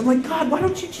better place. I'm like, God, why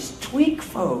don't you just tweak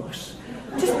folks?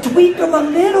 Just tweak them a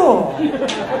little.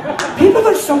 People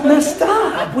are so messed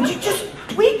up. Would you just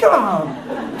tweak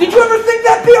them? Did you ever think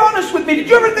that? Be honest with me. Did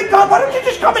you ever think, God, why don't you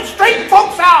just come and straighten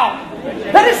folks out?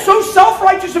 That is so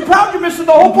self-righteous and proud. You're missing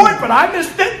the whole point, but I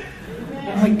missed it.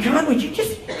 I'm like, God, would you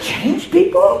just change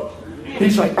people? And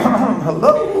he's like,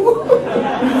 hello?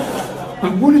 I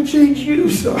want to change you,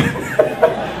 son.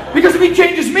 Because if He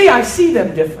changes me, I see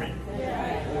them different.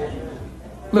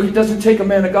 Look, it doesn't take a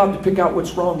man of God to pick out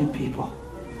what's wrong in people.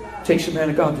 It takes a man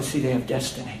of God to see they have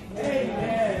destiny.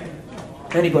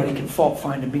 Anybody can fault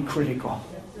find and be critical.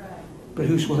 But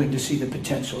who's willing to see the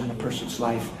potential in a person's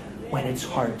life when it's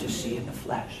hard to see in the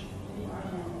flesh?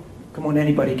 Come on,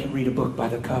 anybody can read a book by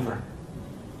the cover.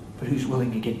 But who's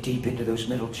willing to get deep into those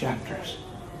middle chapters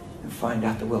and find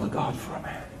out the will of God for a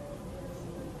man?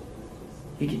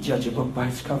 You can judge a book by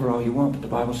its cover all you want, but the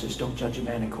Bible says don't judge a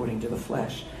man according to the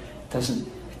flesh. It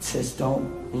says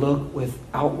don't look with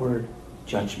outward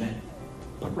judgment,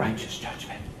 but righteous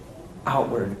judgment.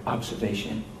 Outward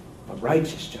observation, but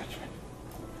righteous judgment.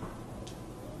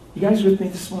 You guys with me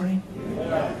this morning?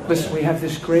 Yeah. Listen, we have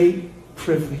this great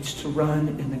privilege to run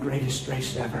in the greatest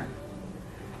race ever.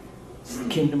 It's the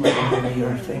kingdom of God on the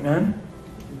earth. Amen?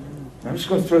 I'm just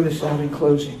going to throw this out in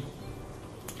closing.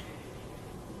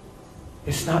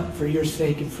 It's not for your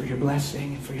sake and for your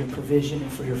blessing and for your provision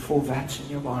and for your full vats and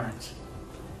your barns.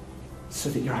 So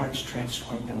that your heart's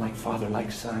transformed and like Father,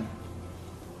 like Son.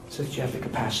 So that you have the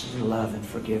capacity to love and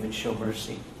forgive and show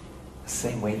mercy. The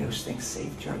same way those things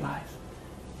saved your life.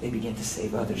 They begin to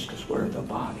save others because we're the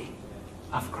body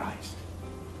of Christ.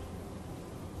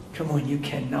 Come on, you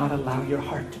cannot allow your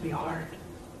heart to be hard.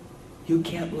 You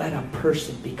can't let a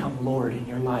person become Lord in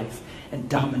your life and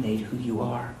dominate who you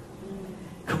are.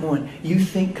 Come on, you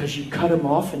think because you cut them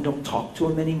off and don't talk to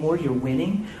them anymore, you're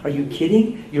winning? Are you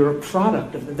kidding? You're a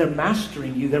product of them. They're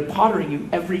mastering you. They're pottering you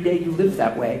every day you live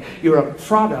that way. You're a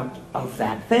product of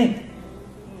that thing.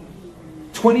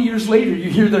 20 years later, you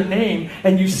hear their name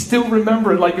and you still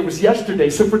remember it like it was yesterday.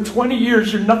 So for 20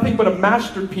 years, you're nothing but a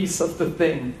masterpiece of the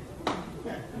thing.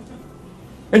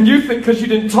 And you think because you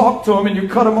didn't talk to them and you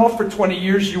cut them off for 20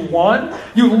 years, you won?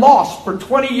 You lost for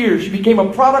 20 years. You became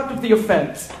a product of the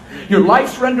offense. Your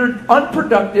life's rendered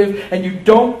unproductive, and you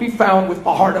don't be found with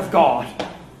the heart of God.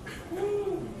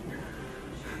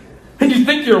 And you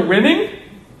think you're winning?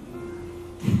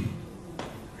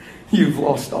 You've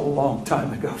lost a long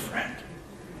time ago, friend,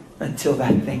 until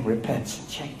that thing repents and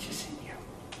changes in you.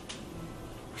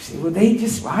 You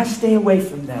see, I stay away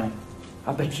from them.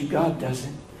 I bet you God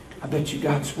doesn't. I bet you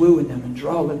God's wooing them and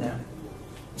drawing them,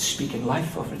 speaking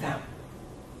life over them.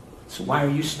 So why are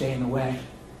you staying away?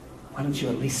 Why don't you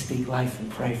at least speak life and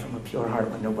pray from a pure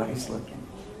heart when nobody's looking?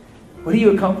 What are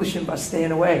you accomplishing by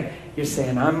staying away? You're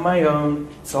saying, I'm my own,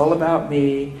 it's all about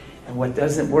me, and what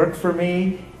doesn't work for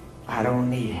me, I don't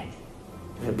need it.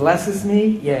 If it blesses me,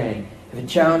 yay. If it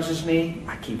challenges me,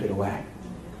 I keep it away.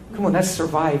 Come on, that's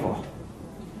survival.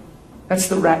 That's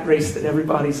the rat race that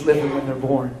everybody's living when they're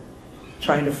born.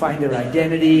 Trying to find their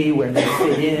identity, where they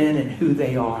fit in, and who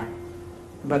they are.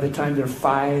 And by the time they're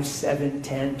 5, 7,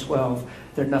 10, 12,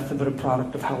 they're nothing but a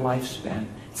product of how life's been.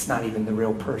 It's not even the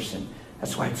real person.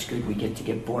 That's why it's good we get to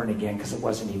get born again, because it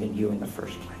wasn't even you in the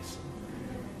first place.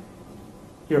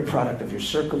 You're a product of your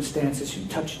circumstances, who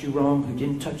touched you wrong, who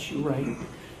didn't touch you right.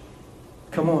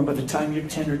 Come on, by the time you're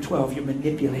 10 or 12, you're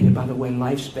manipulated by the way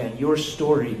life's been. Your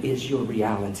story is your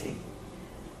reality.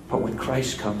 But when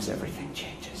Christ comes, everything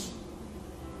changes.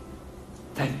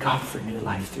 Thank God for new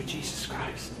life through Jesus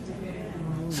Christ.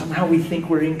 Somehow we think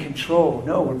we're in control.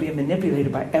 No, we're being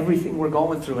manipulated by everything we're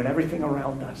going through and everything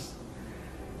around us.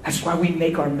 That's why we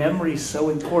make our memories so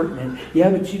important. And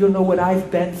yeah, but you don't know what I've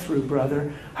been through,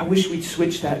 brother. I wish we'd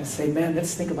switch that and say, man,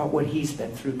 let's think about what he's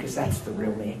been through, because that's the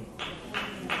real me.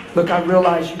 Look, I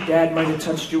realize your dad might have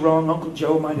touched you wrong. Uncle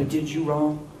Joe might have did you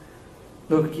wrong.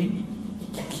 Look,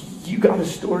 you got a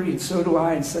story, and so do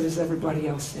I, and so does everybody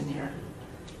else in here.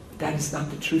 That is not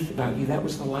the truth about you. That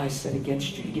was the lie set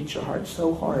against you to get your heart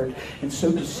so hard and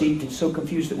so deceived and so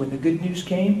confused that when the good news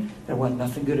came, there wasn't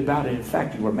nothing good about it. In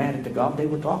fact, you were mad at the God they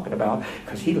were talking about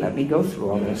because he let me go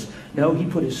through all this. No, he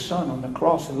put his son on the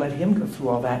cross and let him go through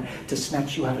all that to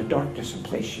snatch you out of darkness and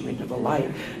place you into the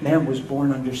light. Man was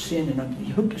born under sin and under the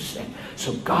yoke of sin.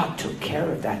 So God took care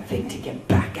of that thing to get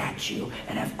back at you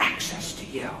and have access to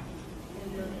you.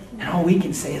 And all we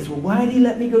can say is, well, why did he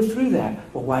let me go through that?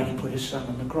 Well, why did he put his son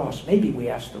on the cross? Maybe we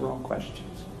asked the wrong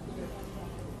questions.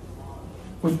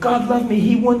 Well, if God loved me,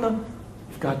 he wouldn't have.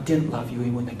 If God didn't love you, he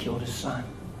wouldn't have killed his son.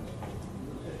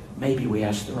 Maybe we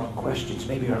asked the wrong questions.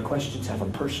 Maybe our questions have a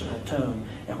personal tone,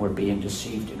 and we're being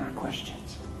deceived in our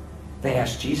questions. They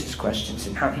asked Jesus questions,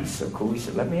 and how he's so cool. He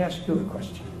said, let me ask you a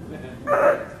question.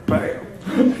 Bam.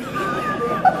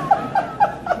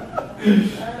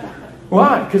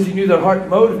 Why? Because he knew their heart and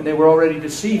motive, and they were already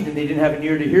deceived, and they didn't have an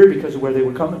ear to hear because of where they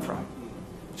were coming from.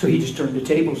 So he just turned the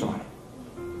tables on them.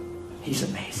 He's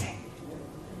amazing.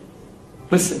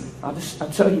 Listen, I'll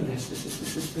tell you this.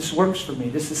 This works for me.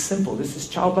 This is simple. This is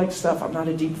childlike stuff. I'm not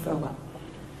a deep fella.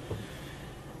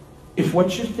 If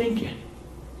what you're thinking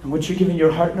and what you're giving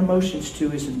your heart and emotions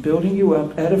to isn't building you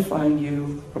up, edifying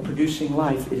you, or producing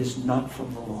life, it is not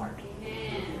from the Lord.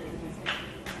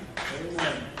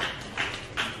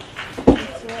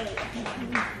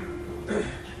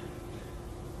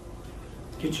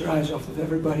 Get your eyes off of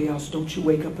everybody else. Don't you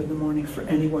wake up in the morning for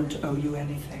anyone to owe you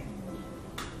anything.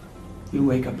 You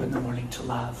wake up in the morning to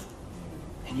love.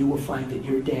 And you will find that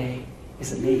your day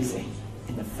is amazing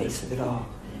in the face of it all.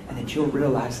 And that you'll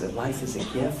realize that life is a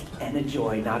gift and a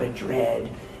joy, not a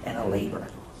dread and a labor.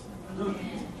 You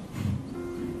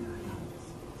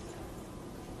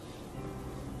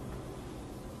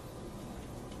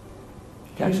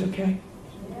guys okay?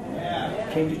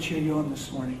 Yeah. Came to cheer you on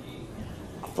this morning.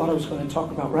 I thought I was going to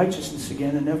talk about righteousness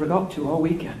again and never got to all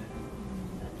weekend.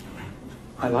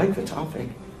 I like the topic.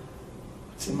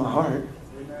 It's in my heart.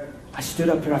 I stood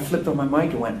up here, I flipped on my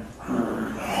mic and went.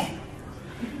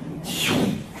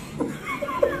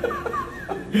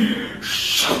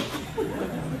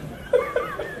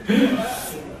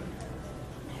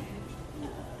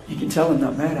 You can tell I'm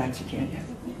not mad at you, can't you?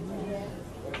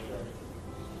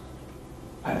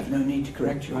 I have no need to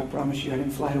correct you. I promise you I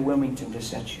didn't fly to Wilmington to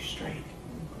set you straight.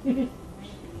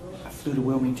 I flew to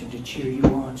Wilmington to cheer you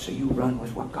on so you run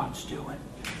with what God's doing.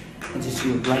 And just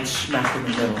you right smack in the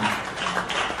middle.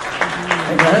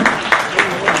 Amen?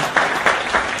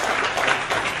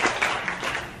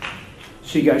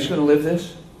 So you guys going to live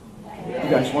this? You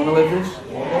guys want to live this?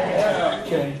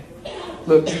 Okay.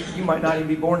 Look, you might not even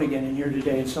be born again in here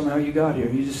today, and somehow you got here.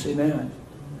 You just say, man,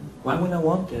 Why wouldn't I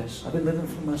want this? I've been living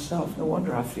for myself. No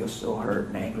wonder I feel so hurt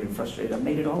and angry and frustrated. I've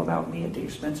made it all about me at the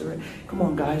expense of it. Come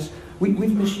on, guys. We've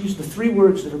misused the 3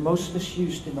 words that are most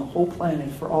misused in the whole planet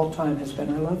for all time has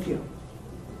been, I love you.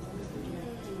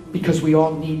 Because we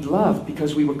all need love,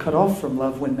 because we were cut off from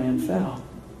love when man fell.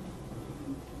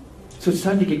 So it's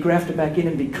time to get grafted back in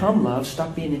and become love,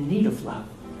 stop being in need of love.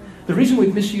 The reason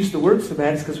we've misused the word so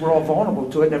bad is because we're all vulnerable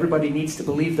to it and everybody needs to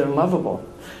believe they're lovable.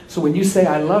 So when you say,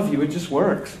 I love you, it just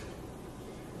works.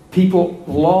 People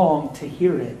long to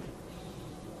hear it.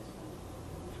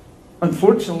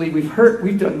 Unfortunately,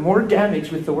 we've done more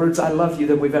damage with the words I love you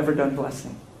than we've ever done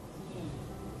blessing.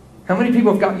 How many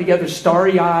people have gotten together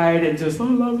starry-eyed and just, I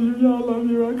love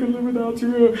you, I can live without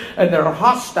you. And they're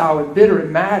hostile and bitter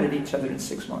and mad at each other in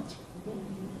 6 months.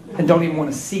 And don't even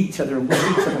want to see each other and wish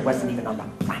each other wasn't even on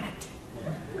the planet.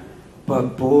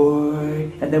 But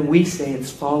boy, and then we say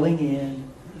it's falling in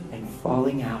and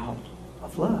falling out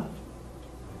of love.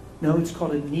 No, it's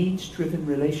called a needs-driven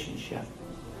relationship.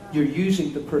 You're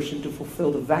using the person to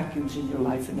fulfill the vacuums in your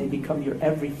life and they become your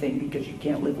everything because you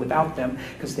can't live without them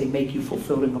because they make you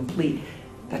fulfilled and complete.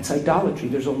 That's idolatry.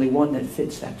 There's only one that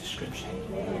fits that description.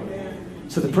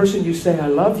 So the person you say I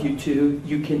love you to,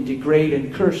 you can degrade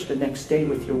and curse the next day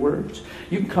with your words.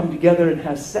 You can come together and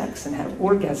have sex and have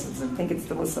orgasms and think it's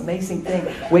the most amazing thing.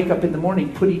 Wake up in the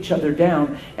morning, put each other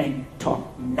down, and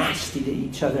talk nasty to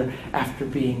each other after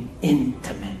being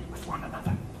intimate with one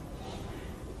another.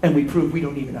 And we prove we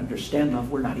don't even understand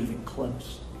love. We're not even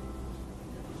close.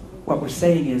 What we're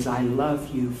saying is, I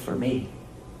love you for me.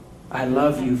 I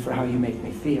love you for how you make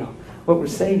me feel. What we're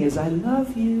saying is, I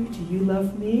love you. Do you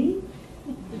love me?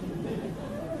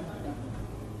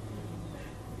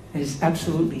 It is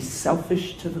absolutely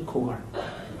selfish to the core.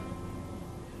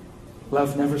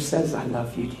 Love never says, I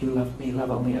love you. Do you love me? Love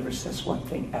only ever says one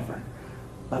thing ever.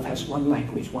 Love has one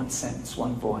language, one sentence,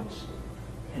 one voice.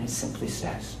 And it simply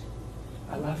says,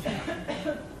 I love you.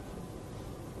 And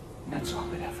that's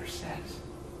all it ever says.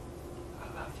 I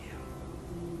love you.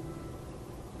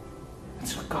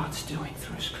 That's what God's doing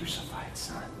through his crucified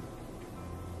son.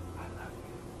 I love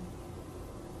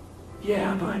you.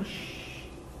 Yeah, but shh,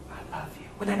 I love you.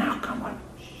 With an outcome like,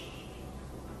 shh,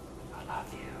 I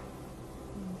love you.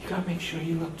 You got to make sure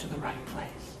you look to the right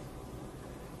place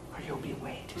or you'll be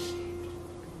way deceived.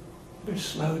 You better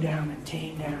slow down and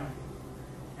tame down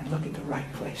and look at the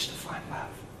right place to find love.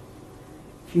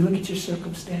 If you look at your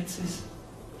circumstances,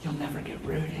 you'll never get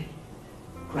rooted,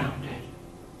 grounded,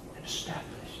 and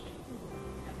established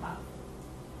in love.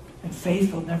 And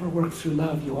faith will never work through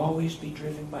love. You'll always be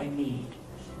driven by need.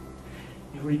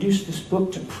 You reduce this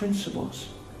book to principles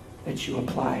that you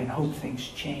apply and hope things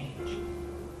change.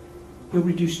 You'll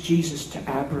reduce Jesus to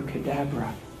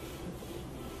abracadabra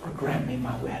or grant me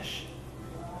my wish.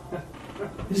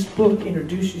 This book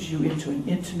introduces you into an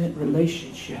intimate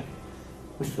relationship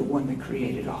with the one that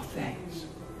created all things.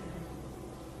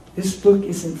 This book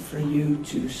isn't for you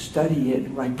to study it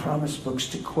and write promise books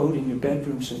to quote in your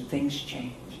bedroom so things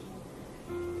change.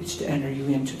 It's to enter you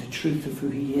into the truth of who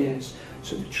he is,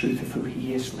 so the truth of who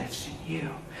he is lives in you.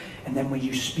 And then when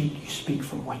you speak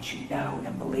from what you know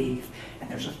and believe, and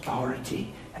there's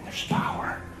authority, and there's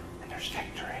power, and there's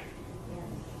victory.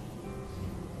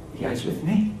 You guys with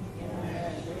me?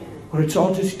 Or it's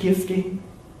all just gifting,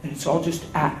 and it's all just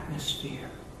atmosphere,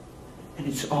 and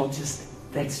it's all just,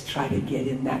 let's try to get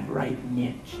in that right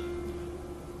niche.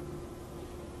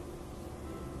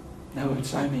 No,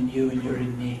 it's I'm in you and you're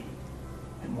in me,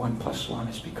 and 1 + 1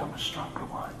 has become a stronger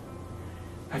one.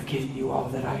 I've given you all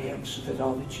that I am so that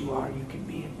all that you are, you can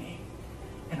be in me.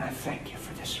 And I thank you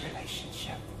for this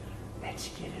relationship. Let's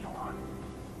get it on.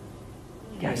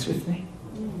 You guys with me?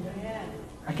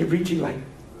 I could read you like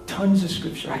tons of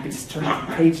scripture. I could just turn from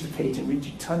page to page and read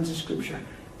you tons of scripture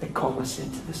that call us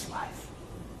into this life.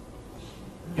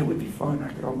 It would be fun.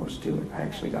 I could almost do it. I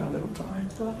actually got a little time.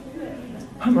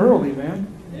 I'm early, man.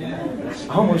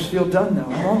 I almost feel done now.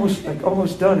 I'm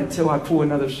almost done until I pull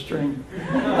another string.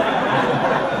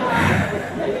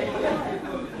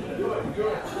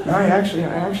 I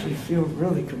actually feel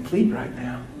really complete right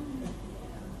now.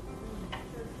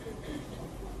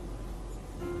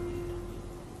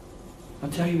 I'll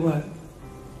tell you what,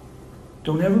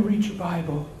 don't ever read your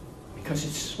Bible because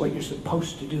it's what you're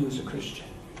supposed to do as a Christian.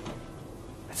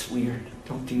 That's weird.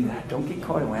 Don't do that. Don't get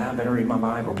caught in, well, I better read my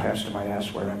Bible. Pastor might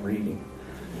ask where I'm reading.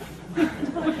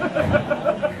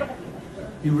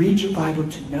 You read your Bible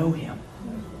to know him,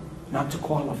 not to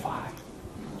qualify.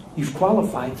 You've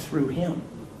qualified through him.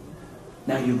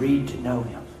 Now you read to know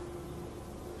him.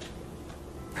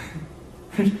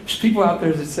 There's people out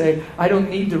there that say, I don't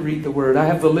need to read the Word. I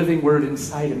have the living Word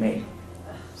inside of me.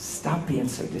 Stop being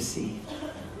so deceived.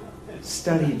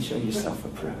 Study and show yourself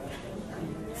approved.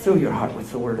 Fill your heart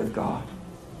with the Word of God.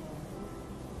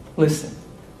 Listen,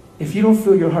 if you don't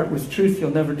fill your heart with truth, you'll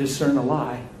never discern a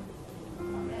lie.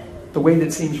 The way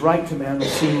that seems right to man will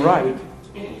seem right.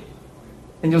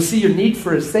 And you'll see your need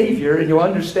for a Savior, and you'll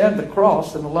understand the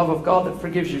cross and the love of God that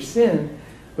forgives your sin,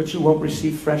 but you won't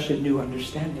receive fresh and new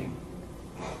understanding.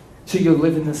 So you'll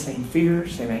live in the same fear,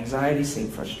 same anxiety, same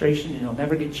frustration, and you'll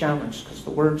never get challenged because the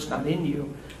Word's not in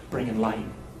you bringing light.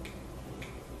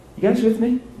 You guys with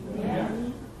me? Yeah.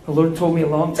 The Lord told me a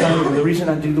long time ago, the reason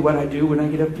I do what I do when I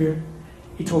get up here,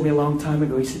 He told me a long time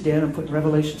ago, He said, Dan, I'm putting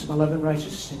revelations of my love and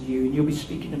righteousness in you, and you'll be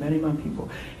speaking to many of my people.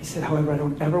 He said, however, I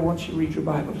don't ever want you to read your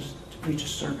Bible to preach a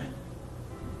sermon.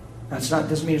 Now,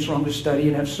 doesn't mean it's wrong to study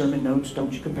and have sermon notes.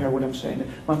 Don't you compare what I'm saying.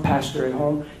 My pastor at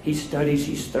home, he studies,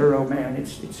 he's thorough, man.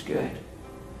 It's good.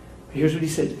 But here's what he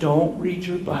said. Don't read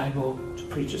your Bible to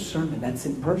preach a sermon. That's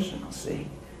impersonal, see?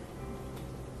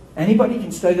 Anybody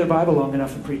can study their Bible long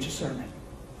enough and preach a sermon.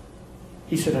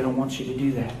 He said, I don't want you to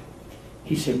do that.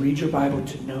 He said, read your Bible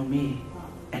to know me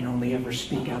and only ever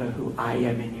speak out of who I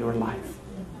am in your life.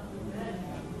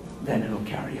 Then it'll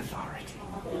carry authority.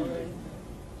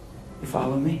 You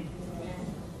follow me?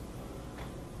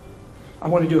 I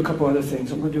want to do a couple other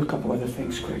things. I'm going to do a couple other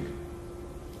things quick.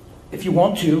 If you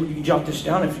want to, you can jot this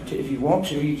down. If you want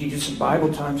to, you can get some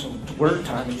Bible time, some word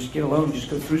time, and just get alone and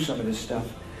just go through some of this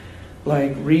stuff.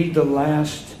 Like, read the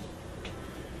last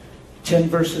 10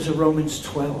 verses of Romans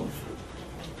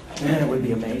 12. Man, it would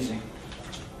be amazing.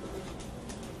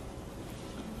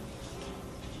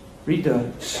 Read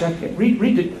the second.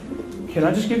 Read the... Can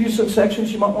I just give you some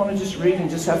sections you might want to just read and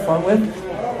just have fun with?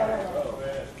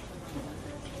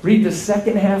 Read the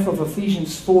second half of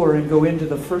Ephesians 4 and go into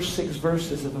the first 6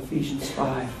 verses of Ephesians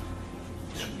 5.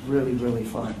 It's really, really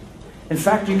fun. In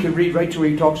fact, you can read right to where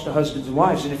he talks to husbands and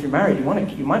wives. And if you're married,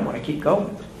 you might want to keep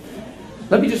going.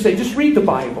 Let me just say, just read the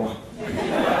Bible.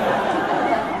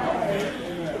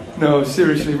 No,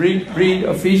 seriously, read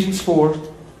Ephesians 4.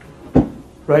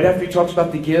 Right after he talks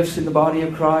about the gifts in the body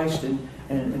of Christ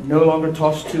and no longer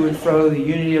tossed to and fro, the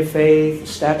unity of faith, the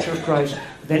stature of Christ.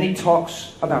 Then he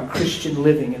talks about Christian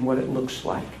living and what it looks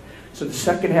like. So the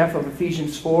second half of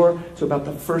Ephesians 4 to about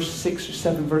the first 6 or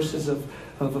 7 verses of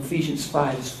Ephesians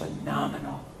 5 is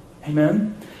phenomenal.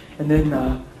 Amen? And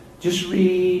then just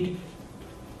read,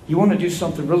 you want to do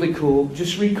something really cool,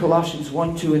 just read Colossians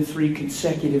 1, 2, and 3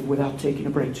 consecutive without taking a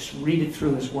break. Just read it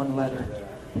through as one letter.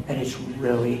 And it's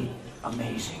really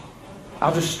amazing.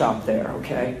 I'll just stop there,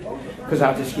 okay? Because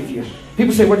I'll just give you...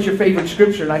 People say, what's your favorite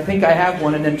scripture? And I think I have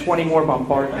one, and then 20 more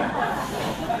bombard me.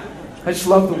 I just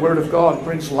love the Word of God. It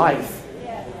brings life.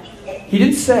 He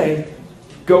didn't say,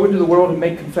 go into the world and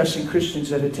make confessing Christians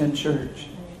that attend church.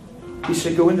 He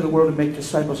said, go into the world and make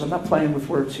disciples. I'm not playing with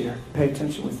words here. Pay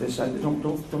attention with this.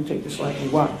 Don't take this lightly.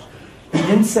 Watch. He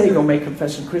didn't say, go make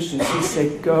confessing Christians. He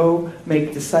said, go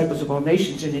make disciples of all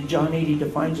nations. And in John 8, he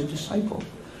defines a disciple.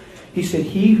 He said,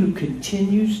 he who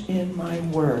continues in my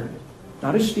word,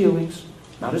 not his feelings,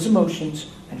 not his emotions,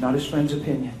 and not his friend's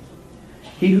opinion.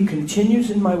 He who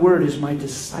continues in my word is my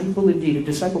disciple indeed. A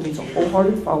disciple means a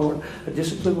wholehearted follower, a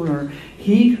disciplined learner.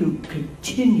 He who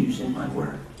continues in my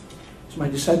word is my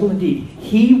disciple indeed.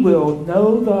 He will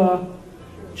know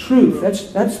the truth.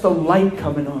 That's the light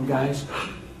coming on, guys.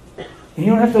 And you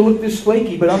don't have to look this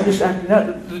flaky, but I'm just acting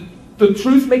out. The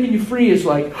truth making you free is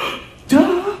like,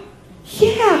 duh.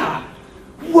 Yeah.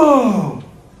 Whoa.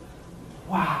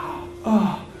 Wow.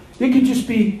 Oh. It could just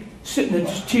be sitting there,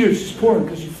 just tears just pouring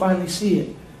because you finally see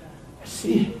it. I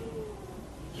see it.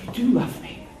 You do love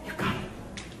me. You got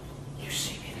it. You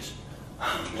see me. This.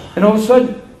 And all of a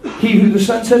sudden, he who the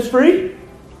Son sets free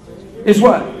is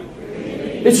what?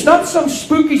 It's not some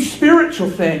spooky spiritual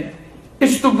thing.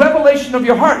 It's the revelation of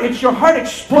your heart. It's your heart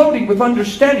exploding with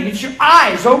understanding. It's your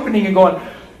eyes opening and going,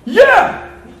 yeah!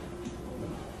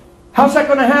 How's that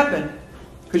going to happen?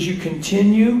 Because you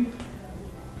continue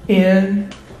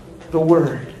in the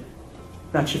Word.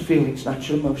 Not your feelings, not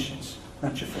your emotions,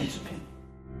 not your friend's opinion.